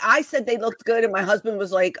said they looked good, and my husband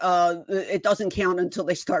was like, "It doesn't count until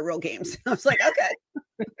they start real games." I was like, "Okay."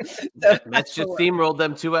 So, Mets just steamrolled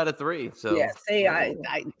them 2 out of 3. So yeah, see, I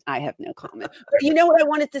have no comment. But you know what I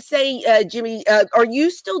wanted to say, Jimmy? Are you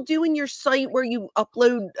still doing your site where you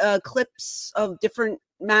upload clips of different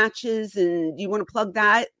matches, and do you want to plug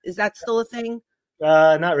that? Is that still a thing?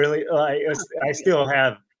 Not really. I still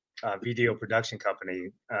have a video production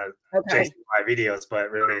company, chasing my videos,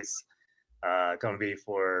 but really it's going to be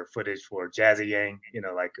for footage for Jazzy Yang,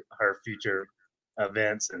 like her future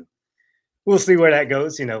events, and we'll see where that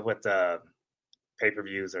goes. With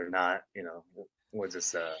pay-per-views or not. We'll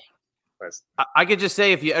just. I could just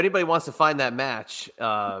say if anybody wants to find that match,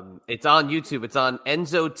 it's on YouTube. It's on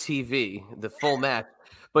Enzo TV, the full match.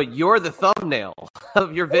 But you're the thumbnail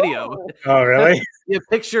of your video. Oh, really? The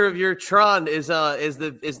picture of your Tron is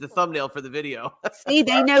the thumbnail for the video. See,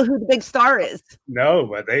 they know who the big star is. No,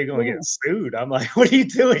 but they're gonna get sued. I'm like, what are you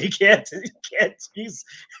doing? You can't use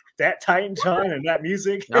that Titan Tron and that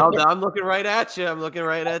music. No, I'm looking right at you. I'm looking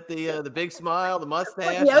right at the big smile, the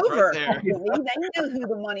mustache. Over. Right there. They know who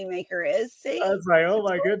the moneymaker is. See, I was like, oh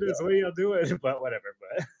my goodness, what are you doing? But whatever.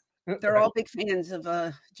 But they're all big fans of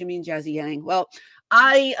Jimmy and Jazzy Yang. Well,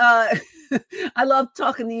 I love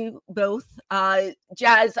talking to you both.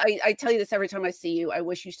 Jazz, I tell you this every time I see you. I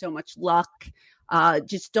wish you so much luck.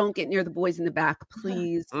 Just don't get near the boys in the back,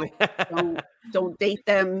 please. don't date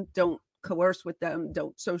them. Don't coerce with them.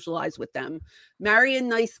 Don't socialize with them. Marry a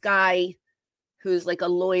nice guy who's like a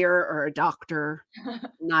lawyer or a doctor,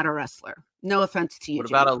 not a wrestler. No offense to you. What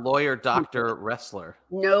about a lawyer, doctor, wrestler?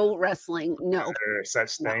 No wrestling. No. Is there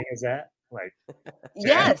such thing as that? Like,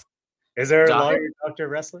 yes. Is there a lawyer, doctor,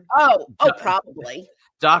 wrestler? Oh, probably.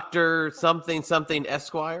 Doctor something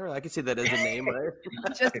Esquire. I can see that as a name, right?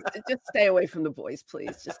 just stay away from the boys,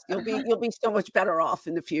 please. Just you'll be so much better off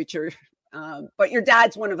in the future. But your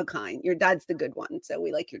dad's one of a kind. Your dad's the good one, so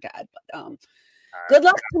we like your dad. But good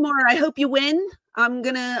luck tomorrow. I hope you win. I'm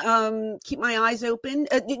gonna keep my eyes open.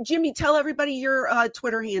 Jimmy, tell everybody your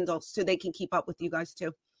Twitter handle so they can keep up with you guys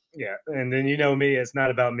too. Yeah, and then me, it's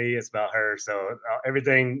not about me, it's about her. So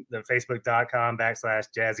everything, the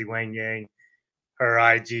Facebook.com/Jazzy Wang Yang, her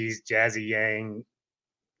IG's Jazzy Yang,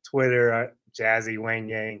 Twitter Jazzy Wang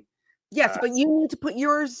Yang. Yes, but you need to put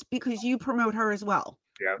yours because you promote her as well.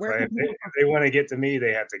 Yeah, but if they want to get to me,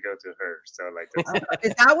 they have to go to her. So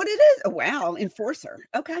is that what it is? Oh, wow, enforcer.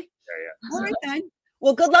 Okay. Yeah. All right then.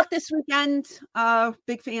 Well, good luck this weekend.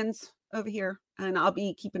 Big fans over here, and I'll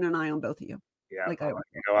be keeping an eye on both of you. Yeah, Like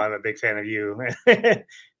I'm a big fan of you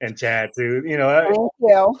and Chad too. Thank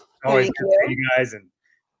you. Always Thank good to see you guys and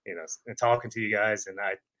and talking to you guys. And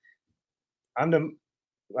I'm the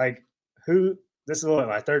who. This is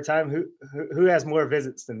my third time. Who has more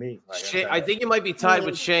visits than me? I think it might be tied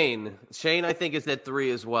with Shane. Shane, I think, is at 3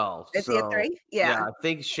 as well. Is he at 3? Yeah, I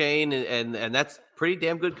think Shane and that's pretty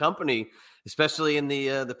damn good company, especially in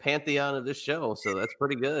the pantheon of this show. So that's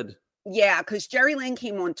pretty good. Yeah, because Jerry Lynn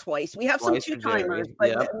came on twice. We have some 2-timers,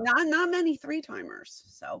 but not many 3-timers.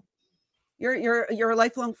 So you're a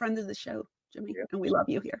lifelong friend of the show, Jimmy, and we love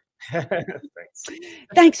you here.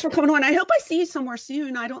 Thanks for coming on. I hope I see you somewhere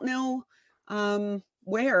soon. I don't know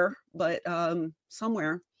where, but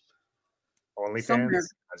somewhere. OnlyFans?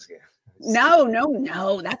 No,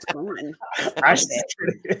 that's gone. I was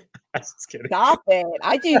just kidding. Stop it.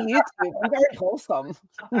 I do YouTube. I'm very wholesome.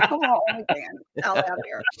 Come on, out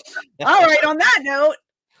here. All right, on that note,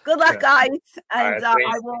 good luck, guys. And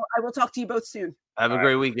I will talk to you both soon. Have a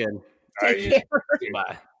great weekend. Take care.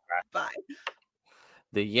 Bye. Bye.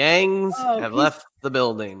 The Yangs have left the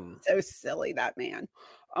building. So silly, that man.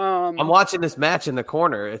 I'm watching this match in the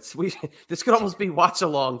corner. This could almost be watch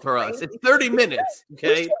along for us. It's 30 minutes. Okay,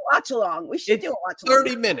 we should watch along. We should do a watch along.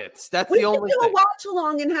 30 minutes. That's the only thing. We should do a watch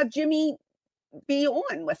along and have Jimmy be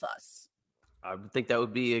on with us. I think that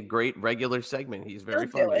would be a great regular segment. He's very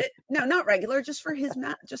funny. Do it. No, not regular, just for his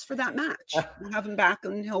match, just for that match. We'll have him back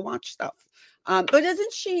and he'll watch stuff. But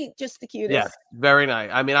isn't she just the cutest? Yeah, very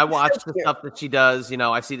nice. I mean, I watch the stuff that she does.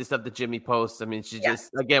 I see the stuff that Jimmy posts. I mean, she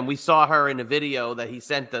just, again, we saw her in a video that he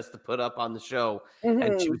sent us to put up on the show.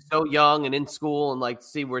 And she was so young and in school and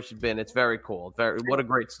see where she'd been. It's very cool. What a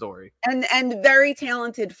great story. And very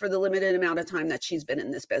talented for the limited amount of time that she's been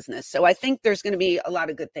in this business. So I think there's going to be a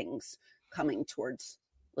lot of good things coming towards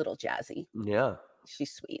little Jazzy. Yeah.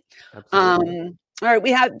 She's sweet. Absolutely. All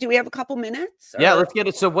right, do we have a couple minutes? Yeah, let's get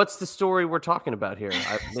it. So what's the story we're talking about here?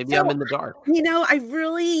 Maybe I'm in the dark. I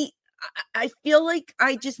feel like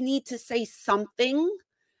I just need to say something.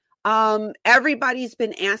 Everybody's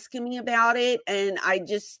been asking me about it, and I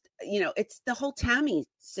just, it's the whole Tammy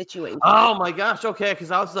situation. Oh my gosh. Okay.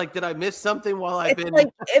 Cause I was like, did I miss something while I've been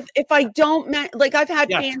if I don't I've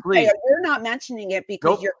had fans say, you're not mentioning it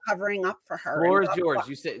because you're covering up for her. Floor is yours.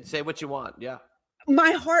 You say what you want. Yeah.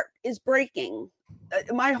 My heart is breaking.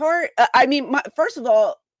 My heart. First of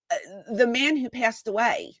all, the man who passed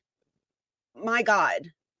away. My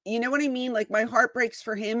God, you know what I mean? My heart breaks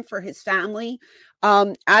for him, for his family.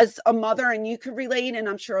 As a mother, and you can relate, and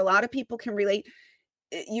I'm sure a lot of people can relate.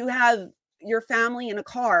 You have your family in a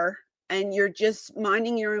car, and you're just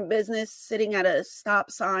minding your own business, sitting at a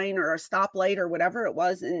stop sign or a stoplight or whatever it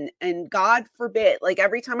was. And God forbid,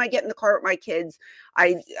 every time I get in the car with my kids,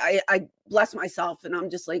 I bless myself and I'm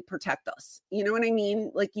just protect us. You know what I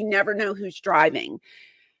mean? You never know who's driving.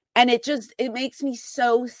 And it makes me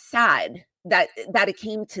so sad that it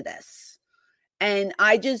came to this. And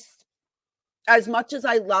I just, as much as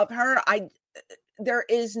I love her, there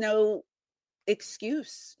is no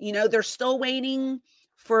excuse. They're still waiting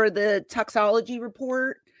for the toxology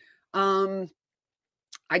report. I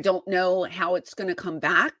don't know how it's going to come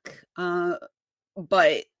back,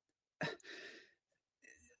 but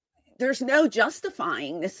there's no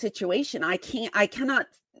justifying this situation. I cannot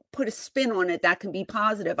put a spin on it that can be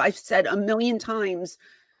positive. I've said a million times,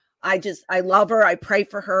 I love her. I pray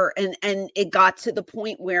for her. And it got to the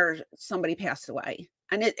point where somebody passed away,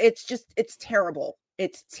 and it's terrible.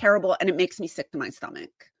 It's terrible. And it makes me sick to my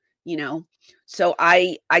stomach. So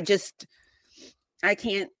I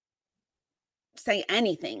can't say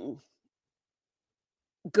anything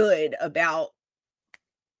good about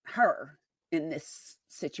her in this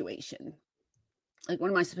situation.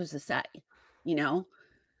 What am I supposed to say?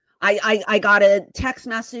 I got a text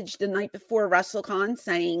message the night before WrestleCon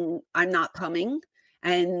saying I'm not coming,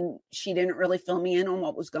 and she didn't really fill me in on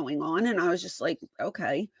what was going on. And I was just like,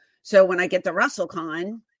 okay. So when I get to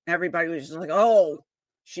WrestleCon, everybody was just like, oh,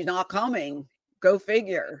 she's not coming. Go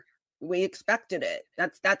figure. We expected it.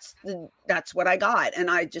 That's what I got.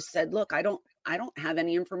 And I just said, look, I don't have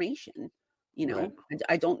any information. Right.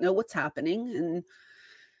 I don't know what's happening.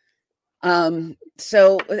 And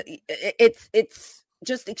so it's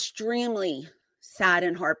just extremely sad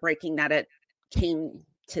and heartbreaking that it came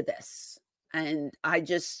to this. And I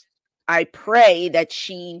pray that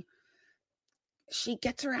she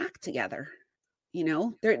gets her act together.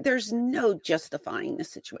 There's no justifying the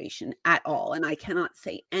situation at all. And I cannot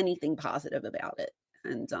say anything positive about it.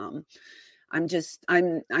 And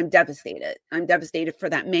I'm devastated. I'm devastated for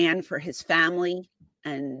that man, for his family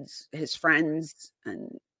and his friends.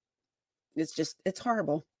 And it's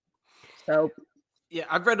horrible. So Yeah,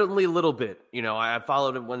 I've read only a little bit. I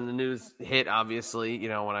followed it when the news hit, obviously,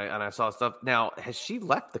 when I saw stuff. Now, has she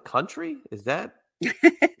left the country? Is that?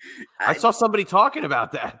 I saw somebody talking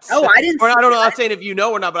about that. Oh, I didn't. Or I don't know. I'm saying if you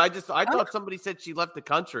know or not, but I thought somebody said she left the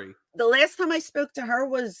country. The last time I spoke to her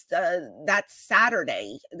was that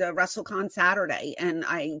Saturday, the WrestleCon Saturday, and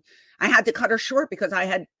I had to cut her short because I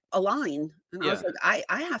had a line, and I was like,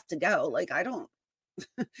 I have to go. Like, I don't.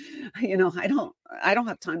 I don't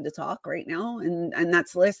have time to talk right now, and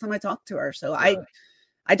that's the last time I talked to her. So I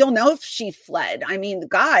don't know if she fled. I mean,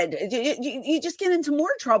 God, you just get into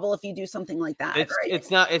more trouble if you do something like that. It's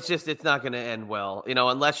not going to end well,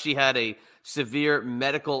 unless she had a severe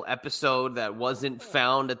medical episode that wasn't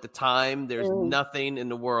found at the time. There's nothing in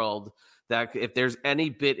the world that, if there's any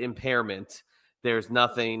bit impairment, there's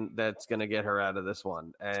nothing that's going to get her out of this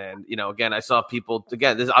one. And, again, I saw people,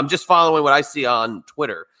 I'm just following what I see on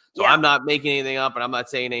Twitter. So I'm not making anything up, and I'm not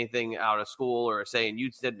saying anything out of school or saying you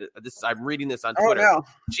said this. I'm reading this on Twitter. No.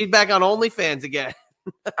 She's back on OnlyFans again.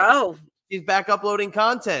 Oh. She's back uploading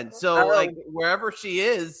content. So like wherever she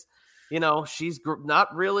is, she's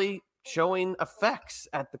not really showing effects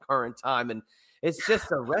at the current time. And it's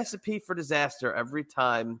just a recipe for disaster every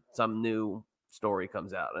time some new story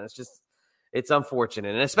comes out. And it's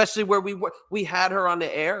unfortunate, and especially where we had her on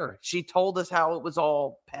the air. She told us how it was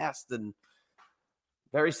all past, and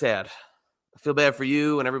very sad. I feel bad for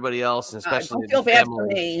you and everybody else, and especially don't feel bad for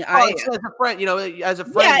me. As a friend, as a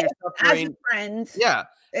friend, you're suffering. As a friend, yeah,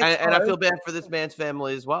 and I feel bad for this man's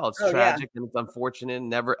family as well. It's tragic and it's unfortunate.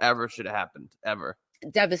 Never ever should have happened ever.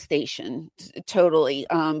 Devastation, totally.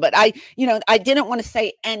 But I didn't want to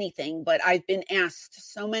say anything, but I've been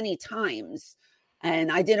asked so many times.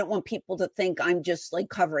 And I didn't want people to think I'm just like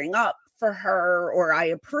covering up for her or I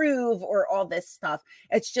approve or all this stuff.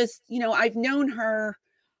 It's just, I've known her,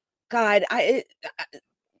 God,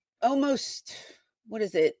 almost,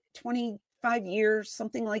 25 years,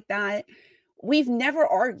 something like that. We've never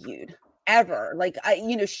argued ever. Like,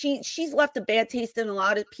 she's left a bad taste in a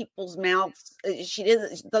lot of people's mouths. She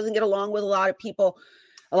doesn't get along with a lot of people.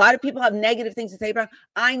 A lot of people have negative things to say about her.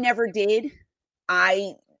 I never did.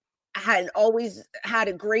 I had always had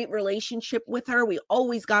a great relationship with her. We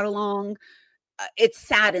always got along. It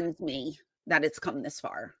saddens me that it's come this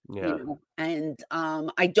far. Yeah. And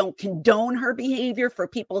I don't condone her behavior. For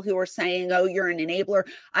people who are saying, oh, you're an enabler,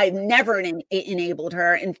 I've never enabled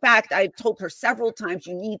her. In fact, I've told her several times,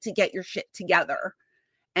 you need to get your shit together.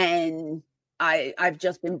 And I've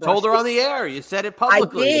just been told her on the air. You said it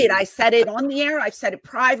publicly. I did. I said it on the air. I've said it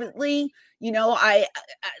privately.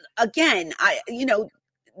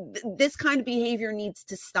 This kind of behavior needs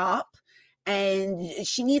to stop, and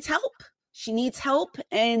she needs help.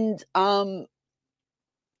 And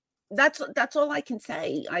that's all I can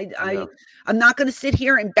say. I'm not going to sit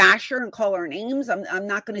here and bash her and call her names. I'm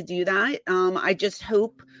not going to do that. I just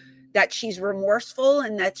hope that she's remorseful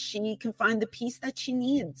and that she can find the peace that she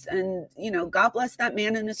needs. And God bless that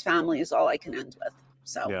man and his family is all I can end with.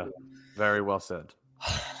 So yeah, very well said.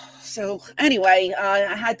 So anyway,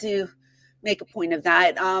 I had to make a point of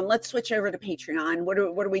that. Let's switch over to Patreon. What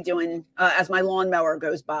are we doing as my lawnmower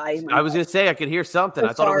goes by? I was going to say I could hear something.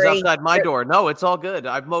 I thought it was outside my door. No, it's all good.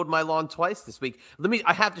 I've mowed my lawn twice this week.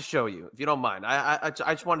 I have to show you, if you don't mind. I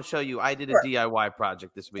just want to show you. I did a DIY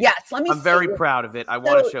project this week. Yes, I'm very proud of it. I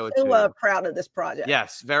want to show it to you. Proud of this project.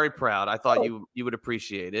 Yes, very proud. I thought you would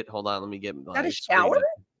appreciate it. Hold on, let me get. Is that a shower?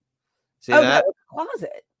 See that? No,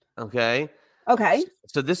 closet. Okay.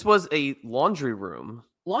 So this was a laundry room.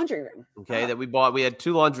 Okay, that we bought. We had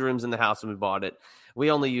 2 laundry rooms in the house when we bought it.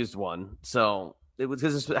 We only used one, so it was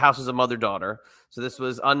because this house was a mother-daughter. So this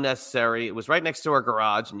was unnecessary. It was right next to our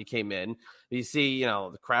garage, and you came in. You see,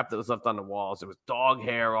 the crap that was left on the walls. There was dog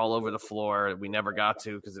hair all over the floor. We never got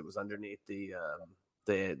to because it was underneath the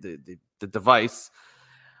device.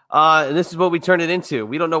 And this is what we turned it into.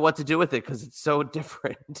 We don't know what to do with it because it's so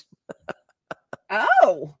different.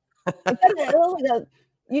 Oh,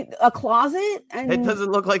 a closet? And it doesn't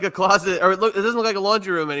look like a closet, or it doesn't look like a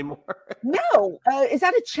laundry room anymore. No. Is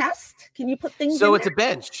that a chest? Can you put things so in it's there? A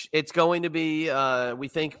bench. It's going to be we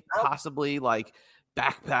think possibly like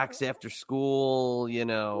backpacks after school,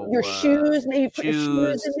 your shoes, maybe put your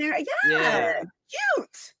shoes in there. Yeah.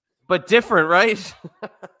 Cute, but different, right?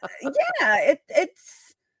 Yeah,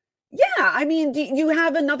 it's yeah. I mean, do you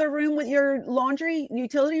have another room with your laundry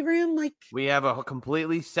utility room? Like, we have a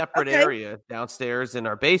completely separate area downstairs in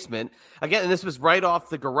our basement. Again, and this was right off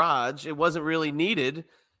the garage. It wasn't really needed.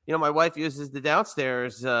 My wife uses the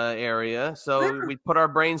downstairs area, so we put our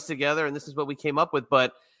brains together, and this is what we came up with.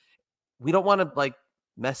 But we don't want to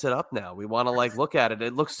mess it up now. We want to like look at it.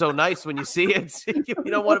 It looks so nice when you see it. You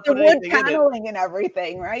don't want the to put wood anything in paneling and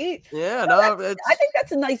everything, right? Yeah, I think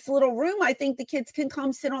that's a nice little room. I think the kids can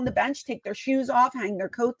come sit on the bench, take their shoes off, hang their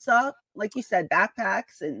coats up, like you said,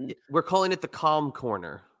 backpacks, and we're calling it the calm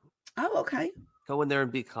corner. Oh, okay. Go in there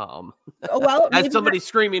and be calm. Oh, well, as somebody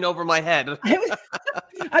screaming over my head.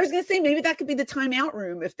 I was going to say maybe that could be the timeout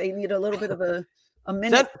room if they need a little bit of a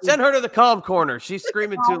minute. Send her to the calm corner. She's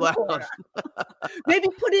screaming too loud. Maybe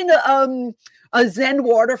put in a Zen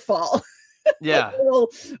waterfall. Yeah,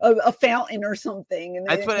 a fountain or something. And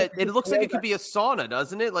that's what it looks like. It could be a sauna,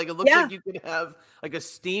 doesn't it? Like it looks like you could have like a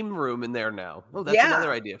steam room in there now. Oh, that's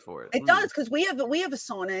another idea for it. It does, because we have a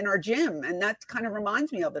sauna in our gym, and that kind of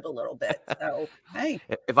reminds me of it a little bit. So hey,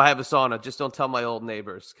 if I have a sauna, just don't tell my old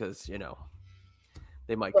neighbors, because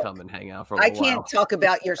they might come and hang out for a while. I can't talk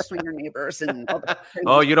about your swinger neighbors and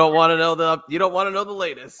you don't want to know the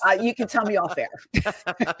latest. You can tell me off air.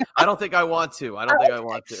 I don't think I want to. I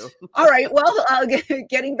want to. All right. Well,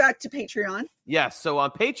 getting back to Patreon. Yes. So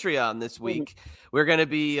on Patreon this week, we're going to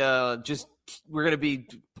be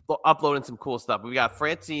uploading some cool stuff. We got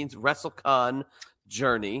Francine's WrestleCon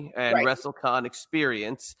journey and WrestleCon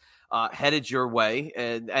experience headed your way,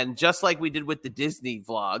 and just like we did with the Disney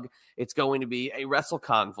vlog, it's going to be a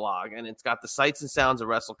WrestleCon vlog, and it's got the sights and sounds of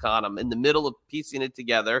WrestleCon. I'm in the middle of piecing it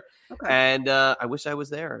together, and I wish I was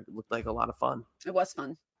there. It looked like a lot of fun. It was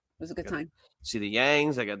fun. It was a good time. See the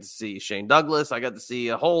Yangs. I got to see Shane Douglas. I got to see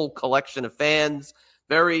a whole collection of fans.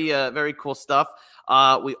 Very, very cool stuff.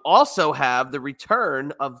 We also have the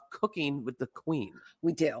return of Cooking with the Queen.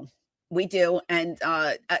 We do, and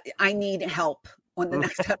I need help on the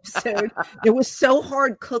next episode. It was so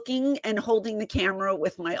hard cooking and holding the camera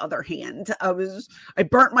with my other hand. I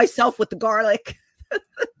burnt myself with the garlic,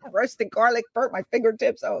 roasted garlic, burnt my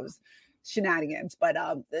fingertips. Oh, it was shenanigans, but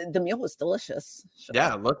the meal was delicious.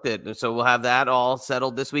 Yeah, looked it. So we'll have that all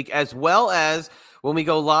settled this week, as well as when we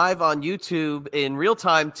go live on YouTube in real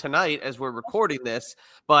time tonight as we're recording this.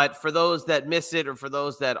 But for those that miss it, or for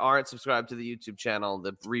those that aren't subscribed to the YouTube channel,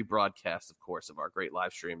 the rebroadcast, of course, of our great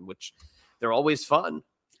live stream, which they're always fun.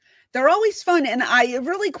 They're always fun. And I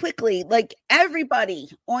really quickly, like everybody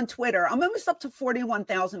on Twitter, I'm almost up to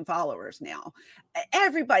 41,000 followers now.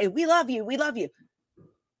 Everybody, we love you. We love you.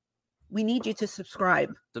 We need you to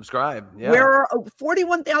subscribe. Yeah. We're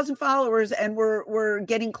 41,000 followers, and we're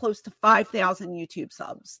getting close to 5,000 YouTube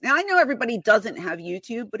subs. Now, I know everybody doesn't have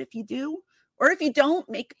YouTube, but if you do, or if you don't,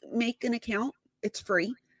 make an account. It's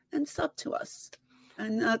free, and sub to us,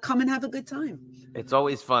 and come and have a good time. It's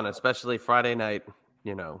always fun, especially Friday night.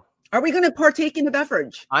 Are we going to partake in the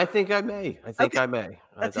beverage? I think I may. I may.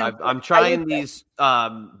 I'm trying these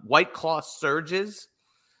White Claw Surges.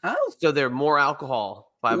 Oh, so they're more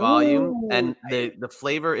alcohol by volume, and the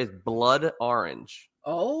flavor is blood orange.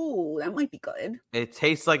 Oh, that might be good. It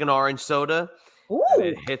tastes like an orange soda. Ooh. And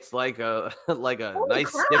it hits like a nice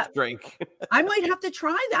stiff drink. I might have to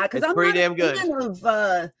try that, because I'm pretty damn not a good. fan of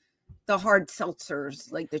the hard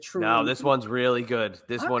seltzers, like the true. No, this one's really good.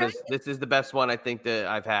 This is the best one I think that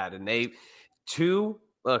I've had. And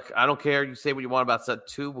look, I don't care. You say what you want about that.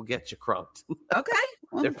 2 will get you crunked. Okay.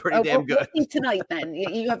 Well, they're pretty damn good. We'll see tonight, then.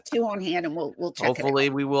 You have 2 on hand, and we'll check. Hopefully,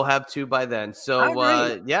 we will have 2 by then. So,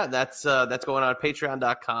 that's going on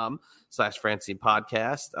Patreon.com/Francine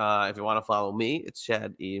Podcast. If you want to follow me, it's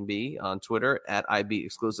Chad E&B on Twitter, at IB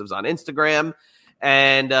Exclusives on Instagram,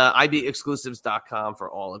 and IBExclusives.com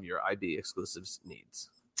for all of your IB Exclusives needs.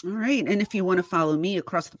 All right. And if you want to follow me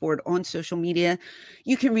across the board on social media,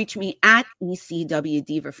 you can reach me at ECW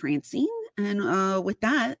Diva Francine. And with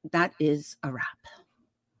that is a wrap.